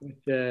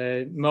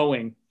the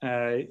mowing.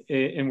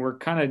 And we're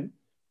kind of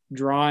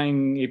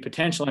drawing a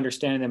potential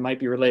understanding that might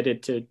be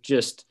related to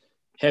just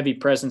heavy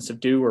presence of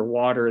dew or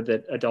water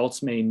that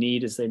adults may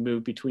need as they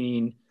move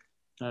between,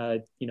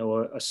 a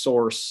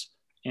source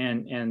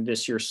and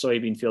this year's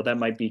soybean field. That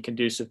might be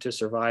conducive to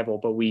survival,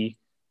 but we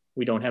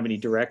don't have any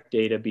direct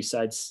data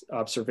besides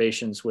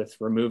observations with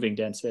removing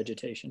dense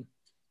vegetation.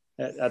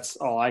 That's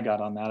all I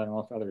got on that. I don't know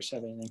if others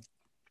have anything.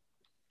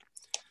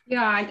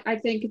 Yeah, I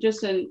think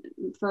just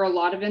for a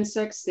lot of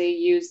insects, they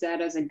use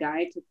that as a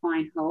guide to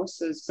find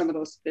hosts as some of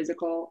those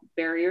physical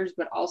barriers,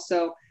 but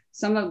also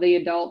some of the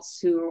adults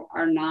who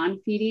are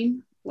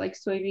non-feeding, like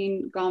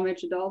soybean gall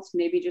midge adults,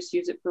 maybe just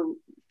use it for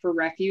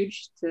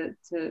refuge to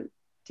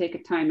take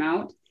a time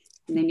out,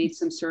 and they need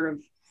some sort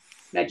of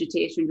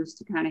vegetation just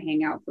to kind of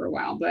hang out for a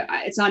while. But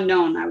it's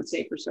unknown, I would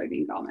say, for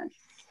soybean gall midge.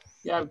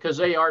 Yeah, because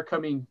they are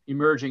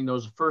emerging.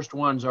 Those first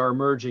ones are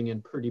emerging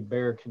in pretty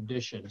bare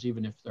conditions,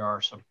 even if there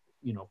are some,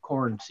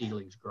 corn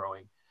seedlings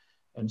growing.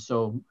 And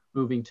so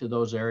moving to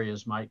those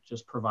areas might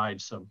just provide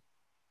some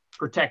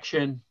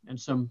protection and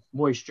some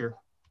moisture.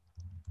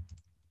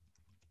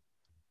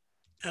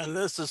 And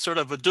this is sort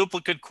of a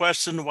duplicate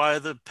question, why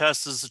the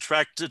pest is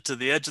attracted to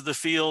the edge of the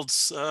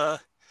fields. I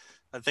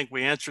think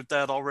we answered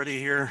that already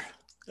here.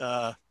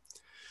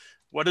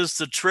 What is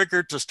the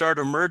trigger to start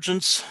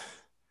emergence?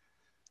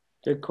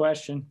 Good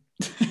question.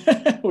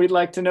 We'd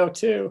like to know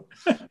too.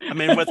 I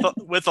mean,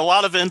 with a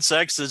lot of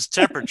insects, it's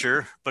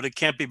temperature, but it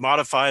can't be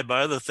modified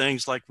by other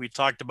things like we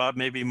talked about.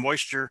 Maybe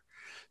moisture,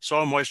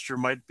 soil moisture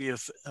might be a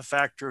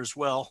factor as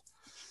well.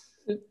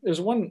 There's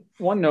one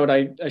note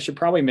I should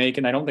probably make,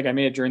 and I don't think I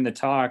made it during the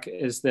talk,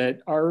 is that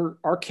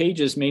our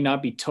cages may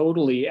not be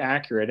totally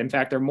accurate. In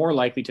fact, they're more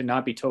likely to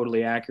not be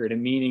totally accurate,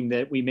 and meaning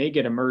that we may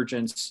get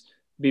emergence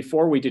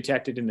before we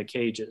detect it in the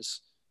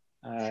cages.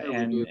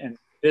 And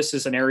this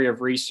is an area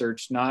of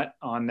research not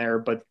on there,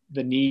 but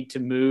the need to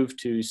move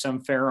to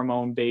some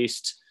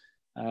pheromone-based,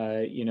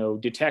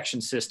 detection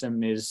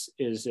system is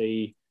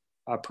a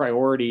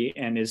priority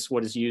and is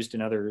what is used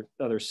in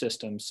other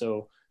systems.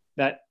 So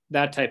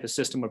that type of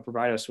system would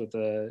provide us with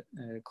a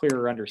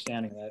clearer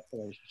understanding of that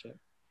relationship.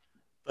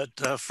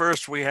 But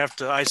first, we have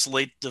to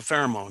isolate the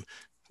pheromone,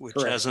 which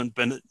Correct. hasn't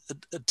been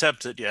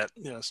attempted yet.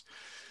 Yes.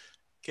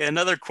 Okay,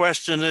 another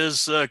question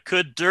is,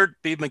 could dirt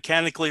be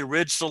mechanically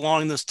ridged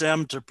along the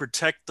stem to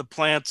protect the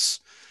plants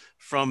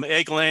from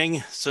egg laying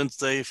since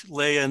they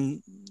lay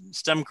in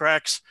stem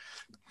cracks?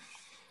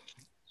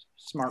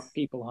 Smart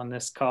people on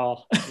this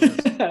call.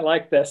 I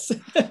like this.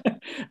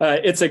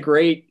 It's a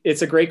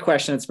great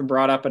question. It's been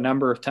brought up a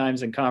number of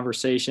times in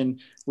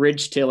conversation.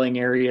 Ridge tilling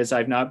areas,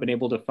 I've not been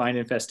able to find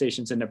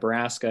infestations in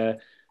Nebraska.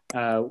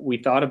 We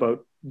thought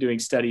about doing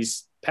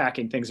studies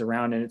packing things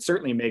around, and it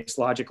certainly makes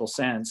logical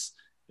sense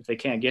if they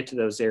can't get to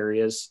those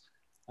areas.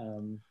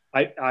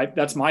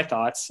 That's my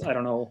thoughts. I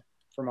don't know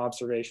from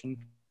observation.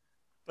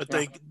 But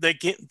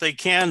they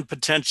can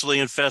potentially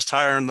infest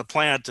higher in the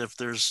plant if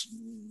there's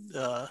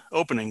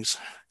openings.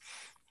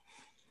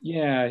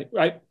 Yeah,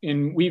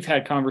 and we've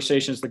had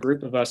conversations, the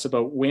group of us,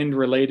 about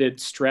wind-related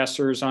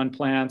stressors on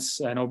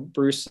plants. I know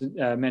Bruce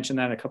mentioned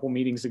that a couple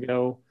meetings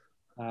ago,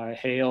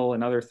 hail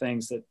and other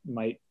things that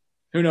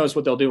who knows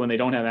what they'll do when they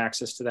don't have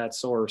access to that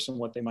source and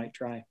what they might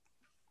try.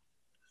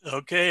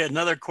 Okay,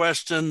 another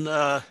question.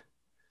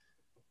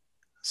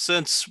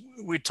 Since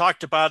we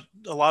talked about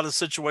a lot of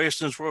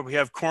situations where we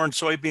have corn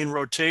soybean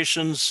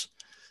rotations,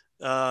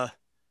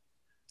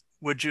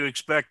 would you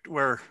expect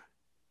would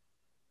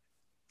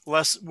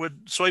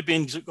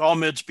soybean gall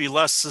midge be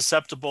less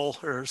susceptible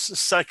or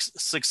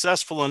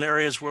successful in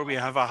areas where we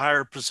have a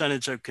higher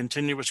percentage of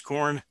continuous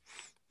corn?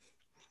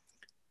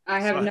 I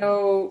have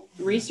no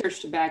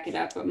research to back it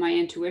up, but my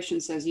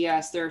intuition says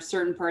yes. There are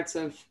certain parts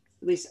of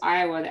at least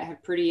Iowa that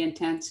have pretty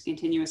intense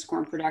continuous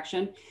corn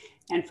production.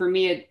 And for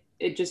me,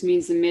 it just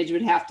means the midge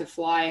would have to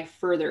fly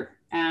further.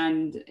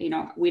 And,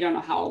 we don't know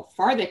how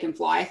far they can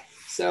fly.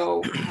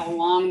 So how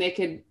long they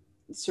could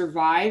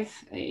survive,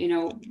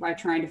 by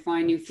trying to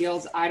find new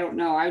fields, I don't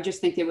know. I would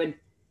just think they would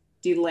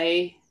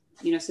delay,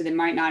 so they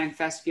might not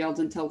infest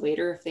fields until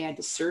later if they had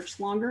to search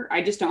longer.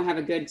 I just don't have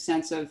a good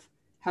sense of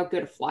how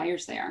good of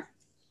flyers they are.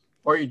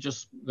 Or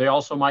they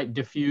also might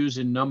diffuse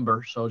in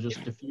number. So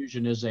just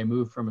diffusion as they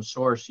move from a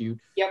source,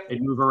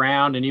 they'd move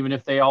around, and even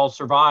if they all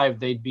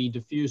survive, they'd be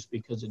diffused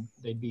because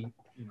they'd be,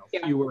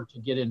 fewer to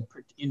get in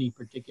any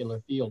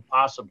particular field,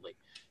 possibly,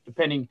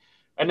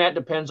 and that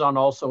depends on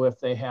also if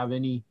they have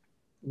any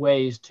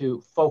ways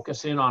to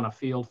focus in on a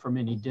field from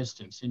any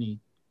distance, any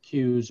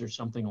cues or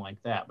something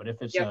like that. But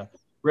if it's a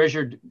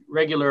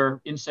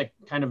regular insect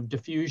kind of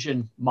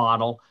diffusion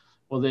model,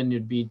 well, then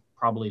it'd be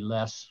probably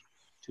less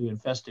to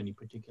infest any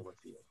particular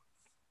field.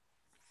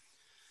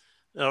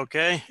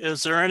 Okay.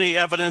 Is there any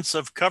evidence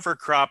of cover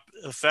crop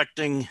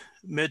affecting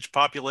midge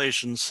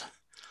populations?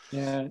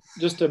 Yeah,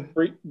 just to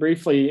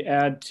briefly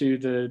add to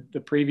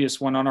the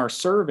previous one, on our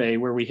survey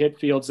where we hit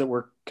fields that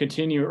were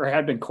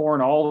had been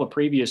corn all the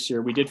previous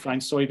year, we did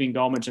find soybean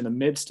gall midge in the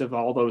midst of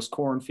all those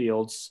corn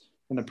fields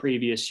from the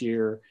previous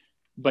year.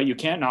 But you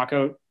can't knock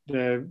out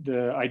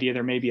the idea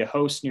there may be a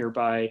host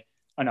nearby,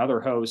 another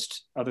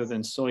host other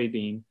than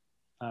soybean.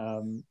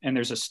 And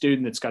there's a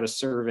student that's got a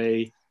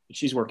survey that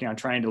she's working on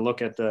trying to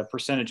look at the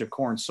percentage of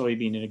corn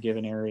soybean in a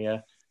given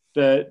area.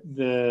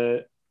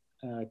 The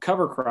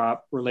cover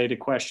crop related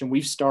question,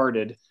 we've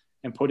started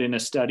and put in a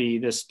study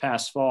this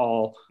past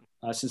fall.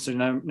 Since there's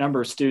a number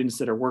of students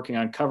that are working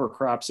on cover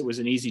crops, it was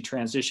an easy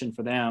transition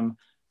for them.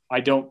 I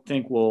don't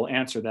think we'll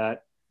answer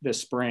that this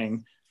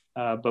spring,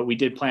 but we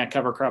did plant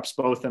cover crops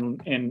both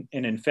in an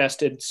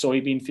infested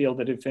soybean field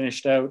that had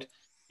finished out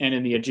and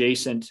in the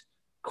adjacent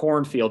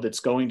cornfield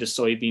that's going to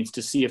soybeans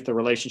to see if the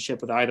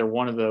relationship with either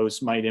one of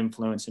those might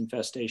influence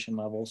infestation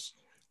levels.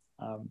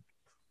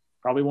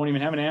 Probably won't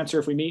even have an answer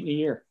if we meet in a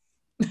year.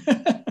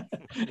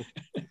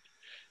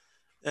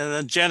 And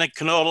then Janet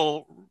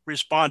Knodel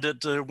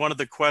responded to one of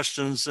the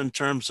questions in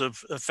terms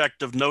of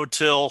effective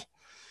no-till,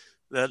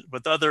 that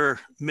with other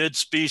midge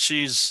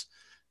species,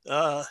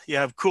 you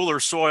have cooler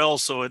soil,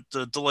 so it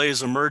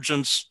delays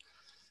emergence.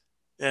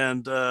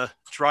 And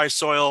dry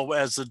soil,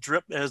 as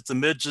the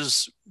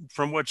midges,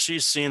 from what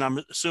she's seen, I'm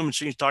assuming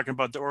she's talking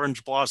about the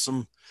orange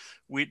blossom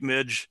wheat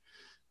midge,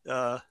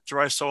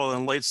 dry soil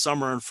in late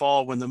summer and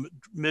fall when the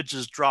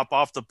midges drop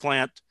off the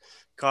plant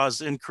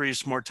cause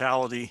increased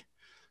mortality.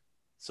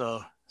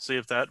 So see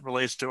if that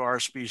relates to our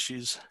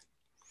species.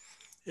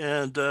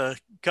 And a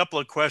couple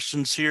of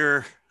questions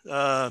here,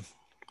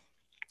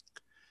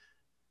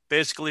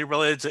 basically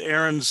related to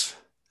Aaron's.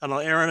 I don't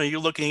know, Aaron, are you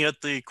looking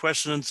at the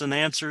questions and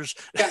answers?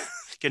 Yeah.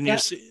 Can you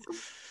see?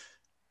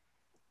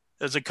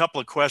 There's a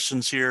couple of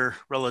questions here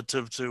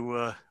relative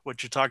to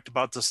what you talked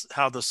about,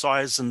 how the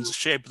size and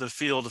shape of the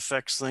field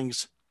affects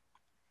things.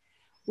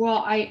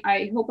 Well,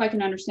 I hope I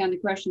can understand the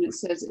question. It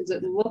says, is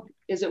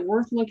it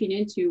worth looking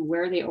into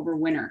where they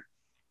overwinter?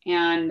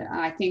 And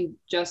I think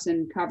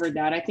Justin covered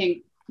that. I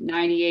think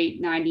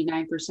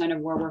 98-99%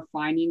 of where we're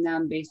finding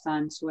them based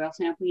on soil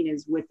sampling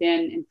is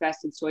within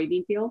infested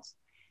soybean fields.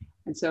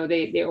 And so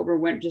they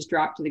overwinter, just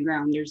drop to the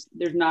ground.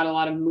 There's not a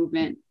lot of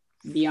movement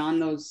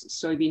beyond those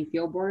soybean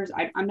field borders.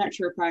 I'm not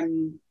sure if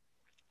I'm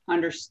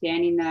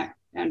understanding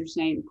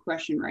the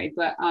question right,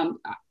 but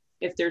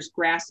if there's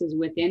grasses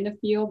within the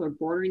field or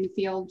bordering the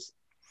fields,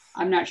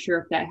 I'm not sure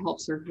if that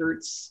helps or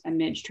hurts a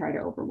midge try to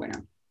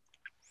overwinter.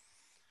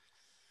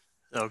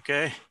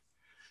 Okay.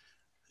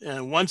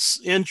 And once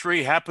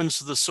injury happens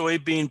to the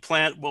soybean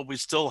plant, will we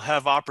still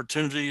have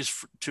opportunities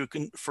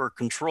for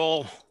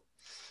control?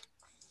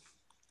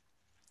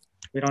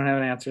 We don't have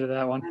an answer to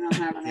that one. I don't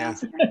have an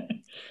answer.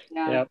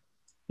 Yeah. Yep.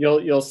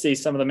 You'll see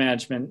some of the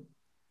management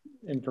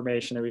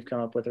information that we've come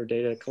up with or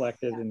data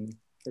collected, and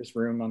there's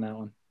room on that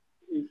one.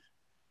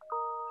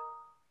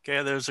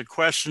 Okay, there's a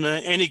question,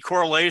 any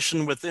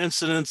correlation with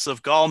incidence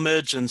of gall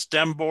midge and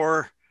stem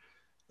borer?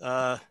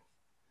 I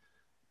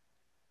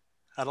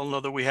don't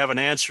know that we have an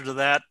answer to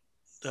that.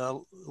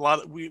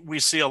 We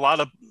see a lot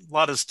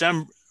of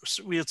stem,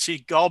 we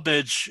see gall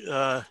midge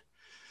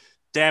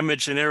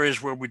damage in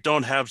areas where we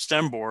don't have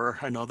stem borer.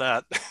 I know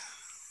that.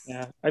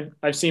 Yeah,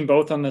 I've seen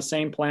both on the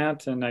same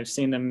plant, and I've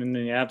seen them in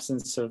the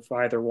absence of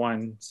either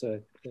one.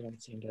 So they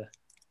don't seem to, at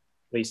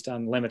least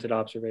on limited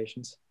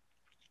observations.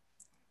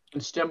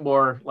 And stem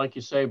borer, like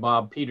you say,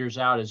 Bob, peters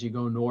out as you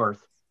go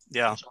north.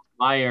 Yeah. So in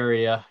my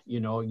area,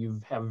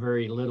 you have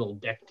very little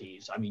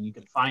dectes. I mean, you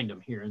can find them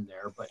here and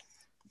there, but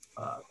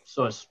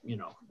so it's,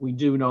 we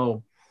do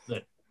know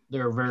that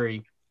they're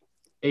very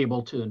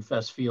able to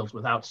infest fields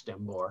without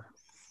stem borer.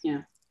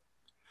 Yeah.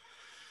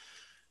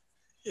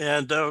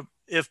 And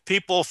if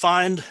people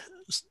find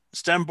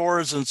stem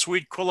borers and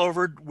sweet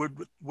clover,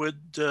 would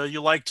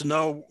you like to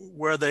know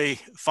where they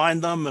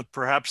find them and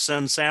perhaps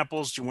send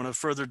samples? Do you want to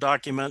further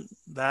document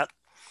that?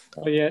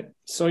 Oh yeah,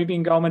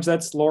 soybean gall midge,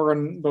 that's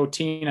Lauren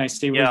Botine. I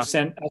see we've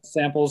sent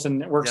samples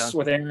and works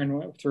with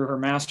Aaron through her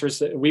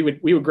masters. We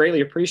would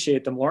greatly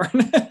appreciate them,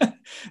 Lauren.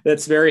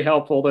 That's very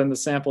helpful in the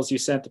samples you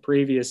sent the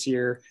previous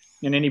year,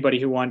 and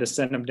anybody who wanted to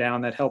send them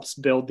down, that helps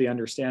build the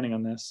understanding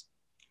on this.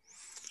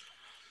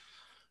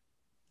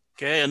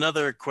 Okay,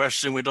 another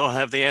question we don't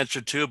have the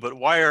answer to, but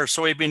why are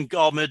soybean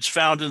gall midge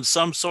found in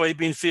some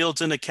soybean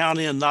fields in the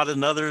county and not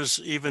in others,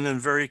 even in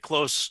very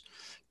close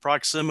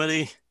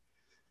proximity?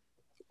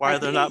 Why are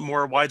they not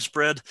more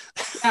widespread?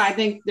 Yeah, I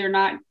think they're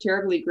not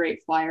terribly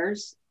great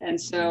flyers.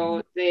 And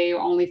so they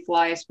only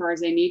fly as far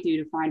as they need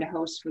to find a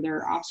host for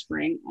their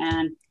offspring.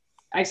 And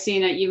I've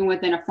seen that even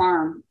within a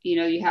farm,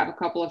 you have a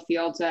couple of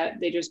fields that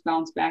they just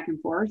bounce back and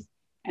forth,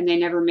 and they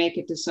never make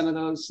it to some of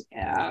those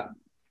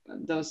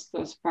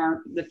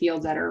the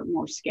fields that are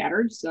more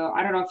scattered. So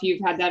I don't know if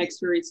you've had that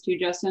experience too,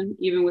 Justin,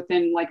 even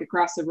within like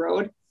across the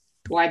road,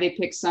 why they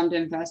pick some to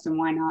invest and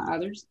why not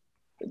others.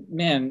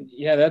 Man,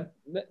 yeah,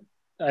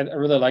 I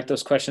really like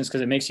those questions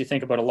because it makes you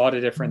think about a lot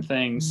of different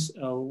things.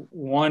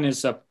 One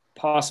is a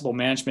possible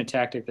management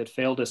tactic that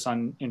failed us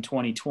in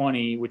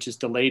 2020, which is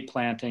delayed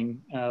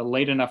planting.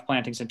 Late enough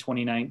plantings in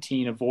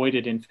 2019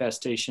 avoided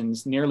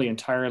infestations nearly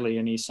entirely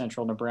in East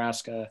Central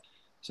Nebraska.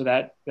 So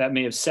that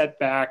may have set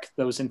back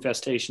those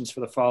infestations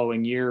for the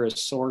following year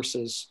as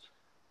sources.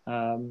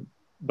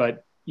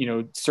 But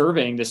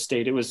surveying this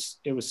state, it was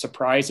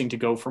surprising to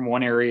go from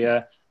one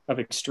area of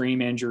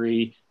extreme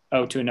injury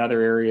out to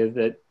another area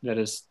that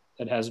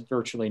has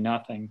virtually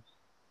nothing.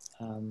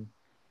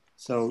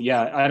 So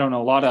yeah, I don't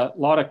know. A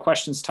lot of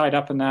questions tied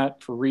up in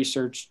that for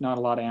research. Not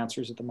a lot of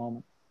answers at the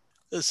moment.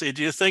 Let's see.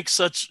 Do you think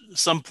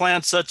some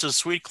plants such as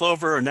sweet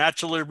clover are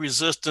naturally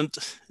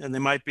resistant, and they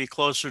might be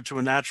closer to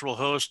a natural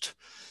host?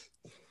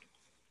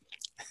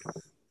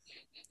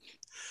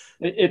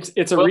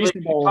 It's a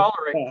reasonable.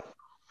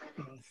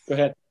 Go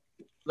ahead.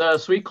 The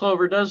sweet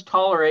clover does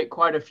tolerate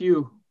quite a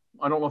few.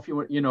 I don't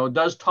know if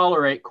does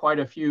tolerate quite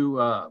a few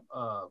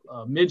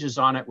midges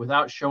on it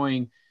without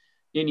showing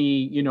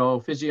any,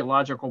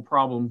 physiological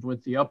problems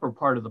with the upper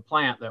part of the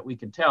plant that we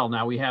can tell.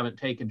 Now, we haven't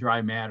taken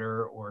dry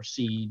matter or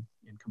seed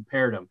and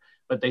compared them,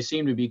 but they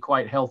seem to be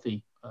quite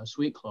healthy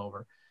sweet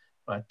clover.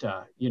 But,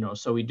 you know,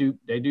 so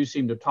they do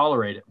seem to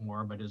tolerate it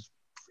more, but as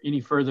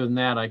any further than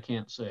that, I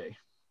can't say.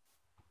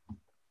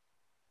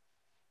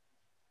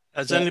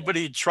 Has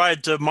anybody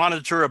tried to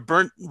monitor a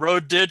burnt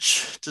road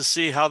ditch to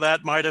see how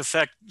that might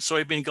affect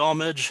soybean gall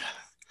midge?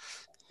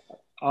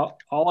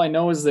 All I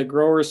know is that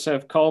growers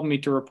have called me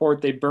to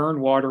report they burned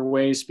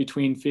waterways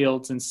between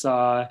fields and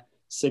saw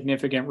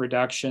significant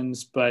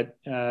reductions, but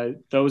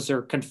those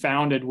are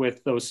confounded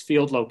with those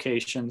field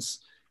locations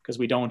because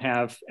we don't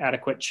have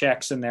adequate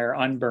checks in there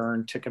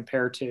unburned to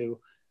compare to.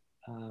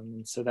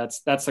 So that's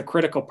the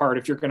critical part.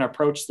 If you're going to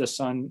approach this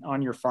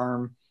on your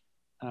farm,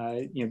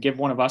 you know, give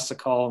one of us a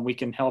call and we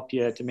can help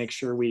you to make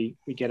sure we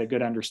get a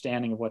good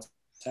understanding of what's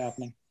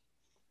happening.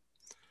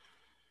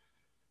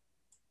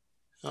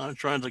 I'm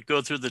trying to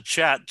go through the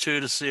chat too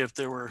to see if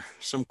there were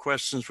some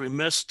questions we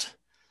missed.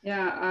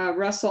 Yeah,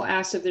 Russell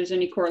asked if there's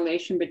any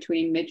correlation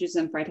between midges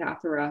and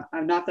Phytophthora.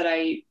 Not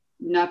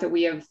that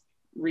we have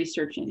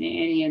research in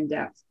any in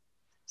depth.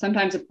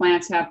 Sometimes the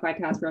plants have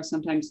Phytophthora,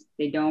 sometimes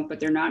they don't, but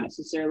they're not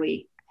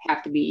necessarily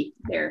have to be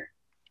there.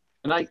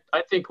 And I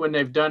think when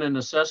they've done an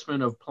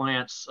assessment of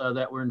plants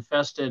that were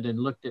infested and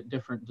looked at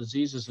different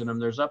diseases in them,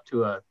 there's up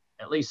to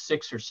at least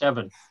 6 or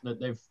 7 that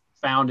they've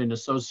found in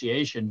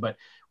association. But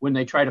when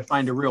they try to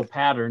find a real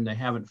pattern, they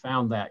haven't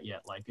found that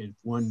yet. Like if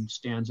one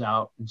stands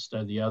out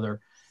instead of the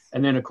other.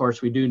 And then of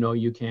course we do know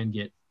you can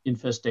get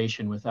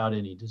infestation without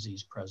any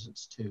disease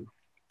presence too.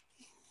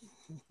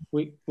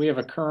 We have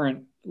a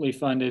currently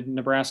funded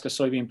Nebraska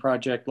soybean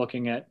project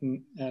looking at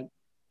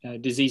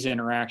disease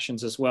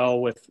interactions as well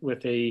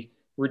with a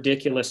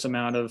ridiculous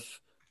amount of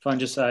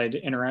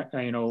fungicide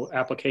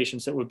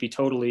applications that would be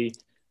totally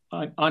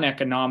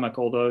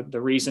uneconomical.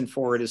 The reason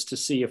for it is to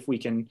see if we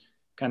can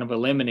kind of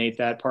eliminate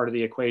that part of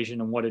the equation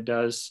and what it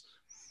does.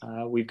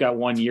 We've got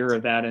 1 year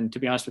of that. And to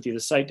be honest with you, the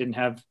site didn't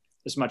have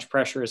as much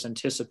pressure as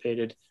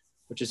anticipated,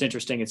 which is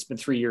interesting. It's been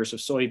 3 years of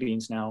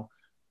soybeans now.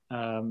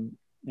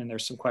 And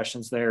there's some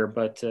questions there,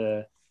 but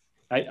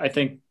I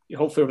think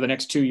hopefully over the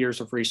next 2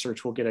 years of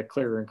research, we'll get a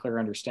clearer and clearer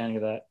understanding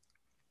of that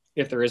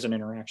if there is an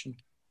interaction.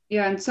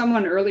 Yeah, and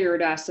someone earlier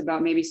had asked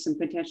about maybe some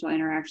potential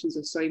interactions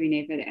with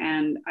soybean aphid,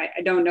 and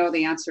I don't know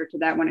the answer to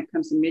that when it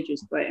comes to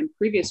midges, but in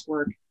previous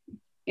work,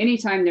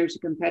 anytime there's a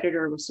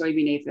competitor with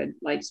soybean aphid,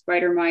 like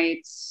spider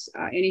mites,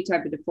 any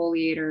type of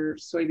defoliator,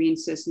 soybean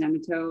cyst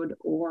nematode,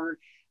 or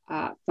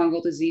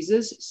fungal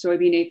diseases,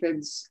 soybean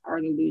aphids are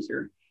the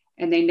loser.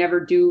 And they never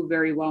do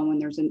very well when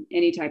there's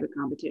any type of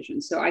competition.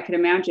 So I could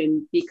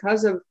imagine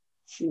because of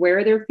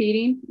where they're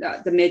feeding,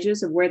 the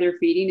midges of where they're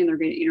feeding, and they're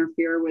going to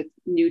interfere with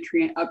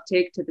nutrient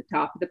uptake to the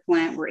top of the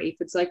plant where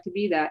aphids like to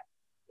be, that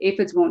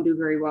aphids won't do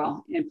very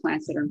well in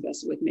plants that are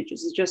infested with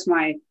midges. It's just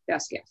my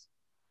best guess.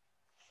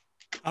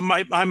 I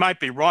might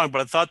be wrong,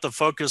 but I thought the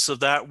focus of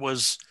that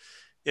was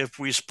if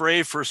we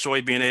spray for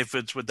soybean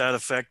aphids, would that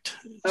affect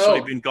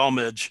soybean gall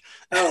midge?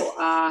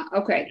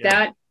 Okay. Yeah.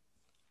 That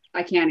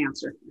I can't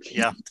answer.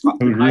 Yeah.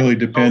 It would really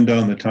depend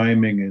on the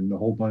timing and a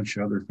whole bunch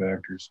of other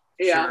factors.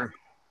 Yeah. Sure.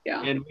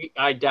 Yeah. And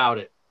I doubt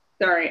it.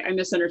 Sorry, I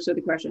misunderstood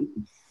the question.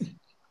 Let's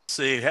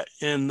see, have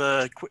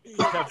a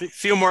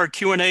few more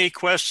Q&A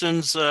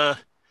questions. Has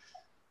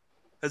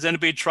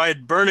anybody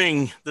tried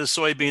burning the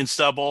soybean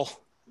stubble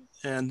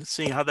and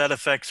seeing how that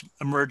affects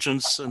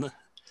emergence? And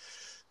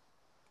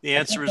the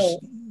answer is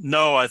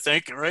no, I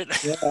think, right?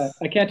 Yeah,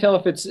 I can't tell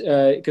if it's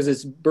because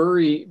it's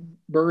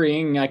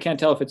burying. I can't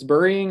tell if it's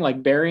burying,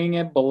 like burying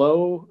it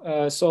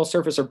below soil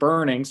surface, or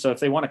burning. So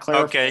if they want to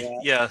clarify that,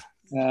 yeah.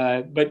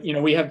 But you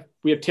know, we have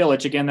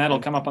tillage again. That'll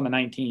come up on the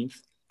 19th.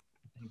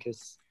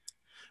 Because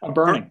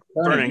burning.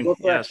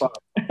 Yes.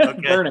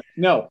 Okay. Burning.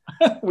 No,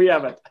 we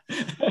haven't.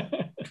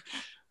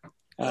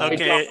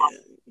 Okay.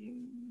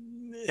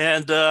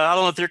 And I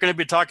don't know if you're going to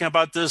be talking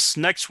about this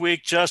next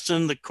week,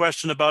 Justin, the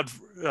question about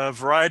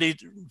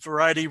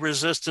variety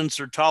resistance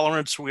or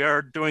tolerance. We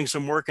are doing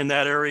some work in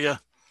that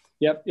area.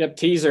 Yep.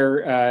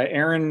 Teaser.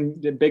 Aaron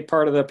did a big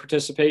part of the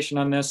participation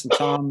on this, and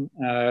Tom.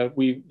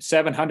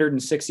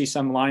 760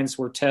 some lines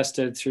were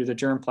tested through the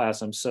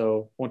germplasm.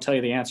 So won't tell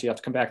you the answer. You have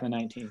to come back on the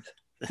 19th.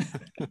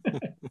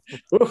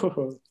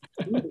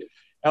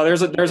 Now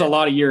there's a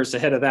lot of years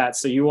ahead of that,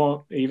 so you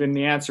won't even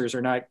the answers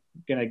are not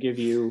going to give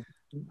you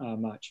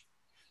much.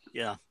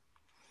 Yeah.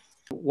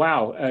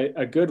 Wow,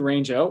 a good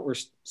range out. We're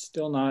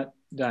still not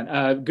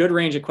done. Good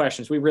range of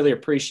questions. We really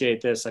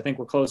appreciate this. I think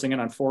we're closing in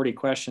on 40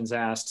 questions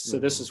asked. So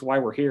this is why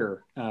we're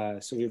here.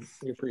 So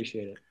we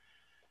appreciate it.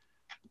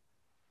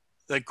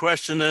 The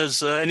question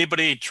is,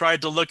 anybody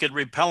tried to look at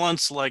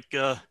repellents like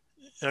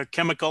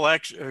chemical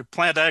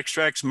plant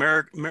extracts,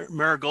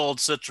 marigold,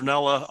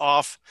 citronella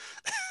off?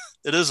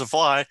 It is a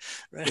fly.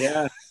 Right?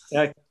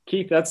 Yeah,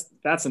 Keith,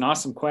 that's an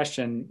awesome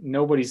question.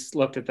 Nobody's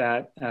looked at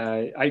that.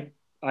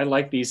 I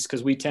like these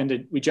because we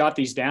jot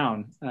these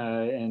down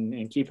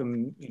and keep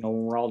them, you know,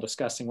 when we're all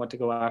discussing what to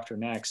go after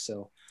next.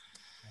 So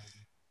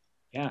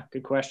yeah,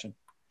 good question.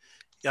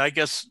 Yeah, I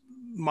guess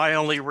my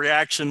only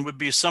reaction would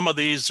be some of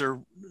these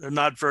are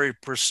not very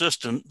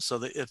persistent. So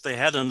that if they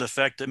had an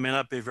effect, it may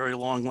not be very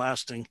long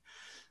lasting.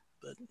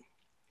 But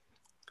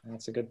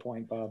that's a good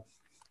point, Bob.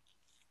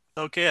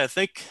 Okay, I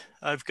think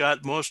I've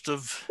got most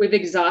of. We've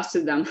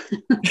exhausted them.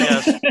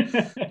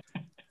 Yes.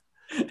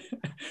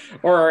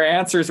 Or our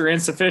answers are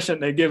insufficient.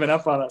 They've given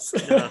up on us.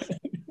 Yeah.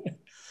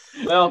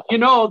 Well, you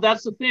know,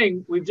 that's the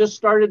thing. We've just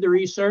started the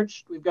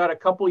research. We've got a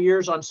couple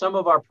years on some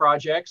of our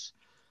projects.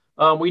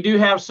 We do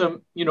have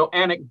some, you know,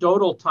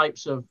 anecdotal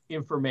types of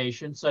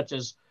information, such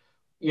as,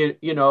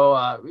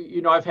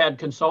 I've had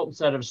consultants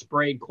that have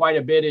sprayed quite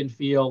a bit in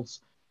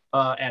fields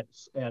at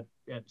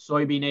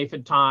soybean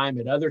aphid time,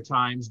 at other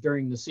times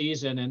during the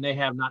season, and they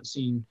have not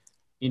seen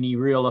any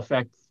real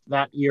effect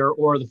that year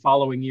or the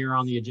following year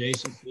on the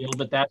adjacent field.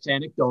 But that's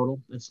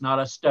anecdotal. It's not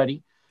a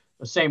study.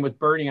 The same with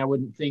burning. I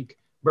wouldn't think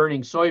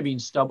burning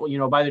soybean stubble, you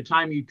know, by the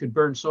time you could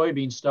burn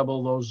soybean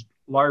stubble, those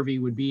larvae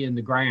would be in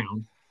the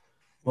ground,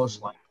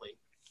 most likely.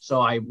 So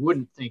I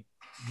wouldn't think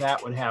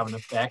that would have an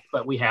effect,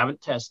 but we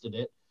haven't tested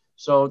it.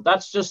 So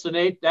that's just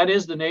that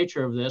is the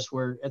nature of this.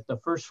 We're at the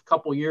first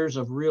couple years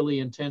of really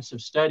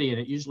intensive study, and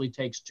it usually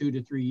takes 2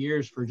 to 3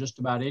 years for just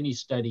about any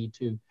study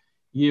to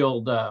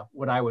yield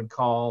what I would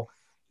call,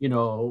 you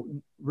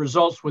know,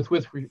 results with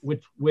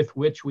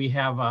which we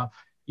have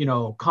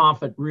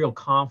real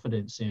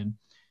confidence in.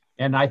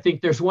 And I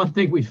think there's one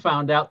thing we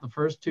found out the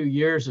first 2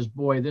 years is,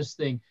 boy, this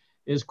thing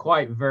is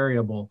quite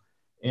variable.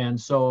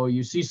 And so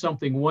you see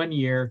something one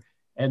year,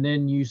 and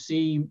then you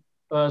see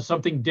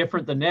something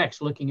different the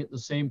next, looking at the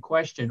same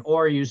question,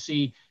 or you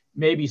see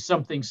maybe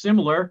something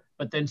similar,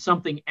 but then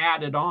something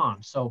added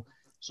on. So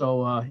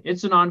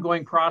it's an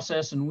ongoing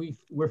process, and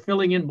we're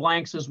filling in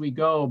blanks as we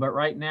go. But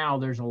right now,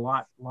 there's a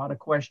lot of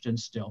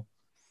questions still.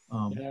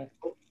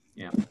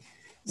 Yeah.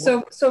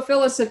 So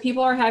Phyllis, if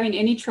people are having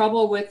any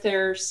trouble with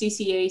their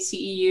CCA,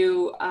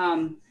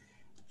 CEU,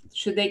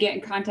 should they get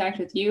in contact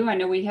with you? I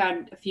know we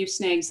had a few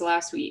snags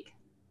last week.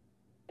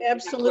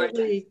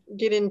 Absolutely,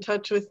 get in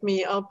touch with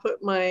me. I'll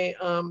put my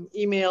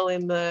email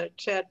in the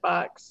chat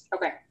box.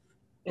 Okay.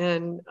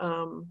 And,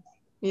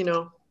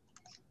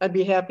 I'd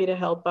be happy to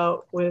help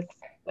out with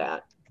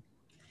that.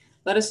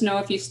 Let us know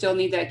if you still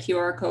need that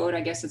QR code.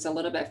 I guess it's a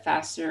little bit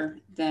faster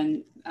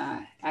than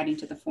adding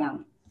to the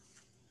form.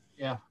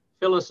 Yeah.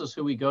 Phyllis is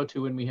who we go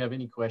to when we have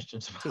any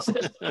questions.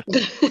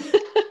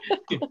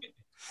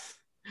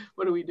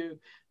 What do we do?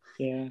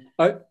 Yeah,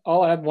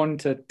 I'll add one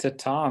to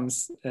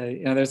Tom's.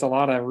 There's a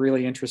lot of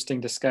really interesting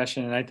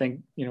discussion, and I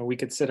think, we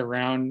could sit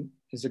around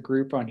as a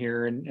group on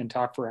here and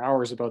talk for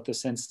hours about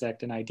this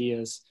insect and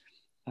ideas.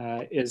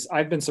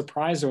 I've been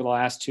surprised over the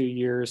last 2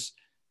 years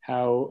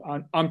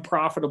how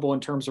unprofitable in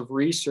terms of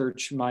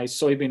research my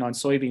soybean on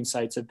soybean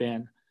sites have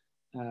been,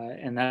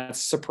 and that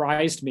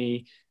surprised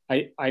me.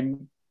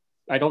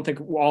 I don't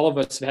think all of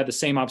us have had the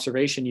same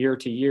observation year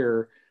to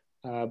year,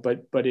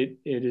 but it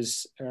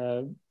is.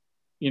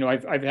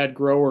 I've had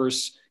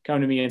growers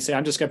come to me and say,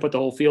 I'm just going to put the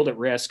whole field at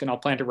risk and I'll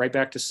plant it right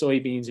back to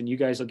soybeans and you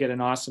guys will get an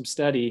awesome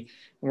study.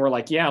 And we're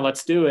like, yeah,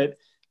 let's do it.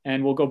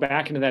 And we'll go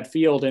back into that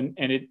field. And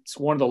it's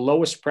one of the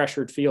lowest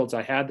pressured fields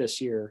I had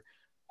this year.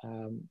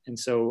 And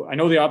so I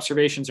know the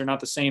observations are not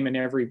the same in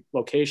every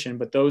location,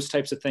 but those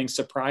types of things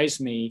surprise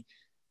me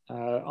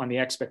on the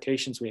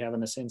expectations we have in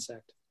this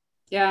insect.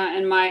 Yeah,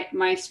 and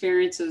my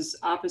experience is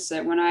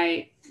opposite. When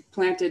I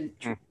planted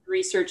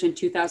research in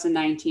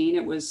 2019,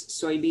 it was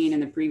soybean in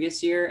the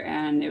previous year,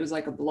 and it was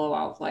like a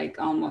blowout, like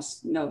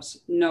almost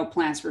no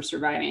plants were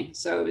surviving.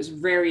 So it was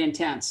very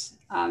intense.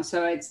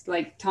 So it's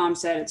like Tom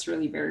said, it's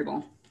really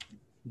variable.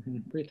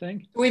 Great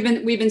thing. We've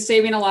been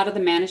saving a lot of the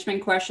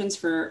management questions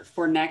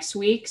for next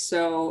week.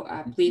 So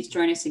please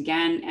join us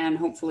again, and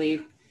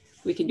hopefully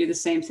we can do the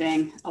same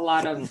thing. A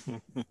lot of.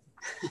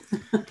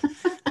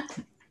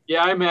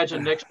 Yeah, I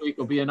imagine next week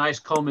will be a nice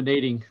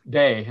culminating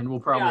day, and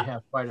we'll probably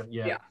have quite a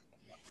yeah.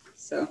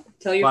 So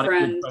tell your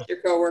friends, your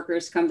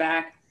coworkers, come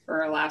back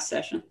for our last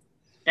session.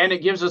 And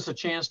it gives us a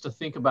chance to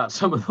think about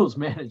some of those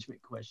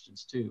management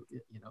questions too.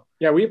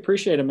 Yeah, we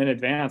appreciate them in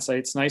advance.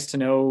 It's nice to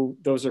know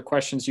those are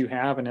questions you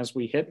have, and as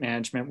we hit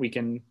management, we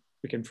can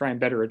try and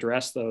better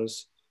address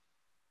those.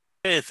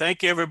 Okay,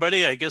 thank you,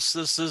 everybody. I guess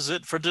this is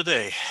it for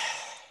today.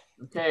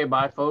 Okay,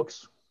 bye,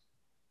 folks.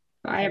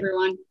 Bye,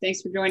 everyone.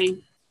 Thanks for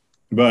joining.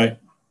 Bye.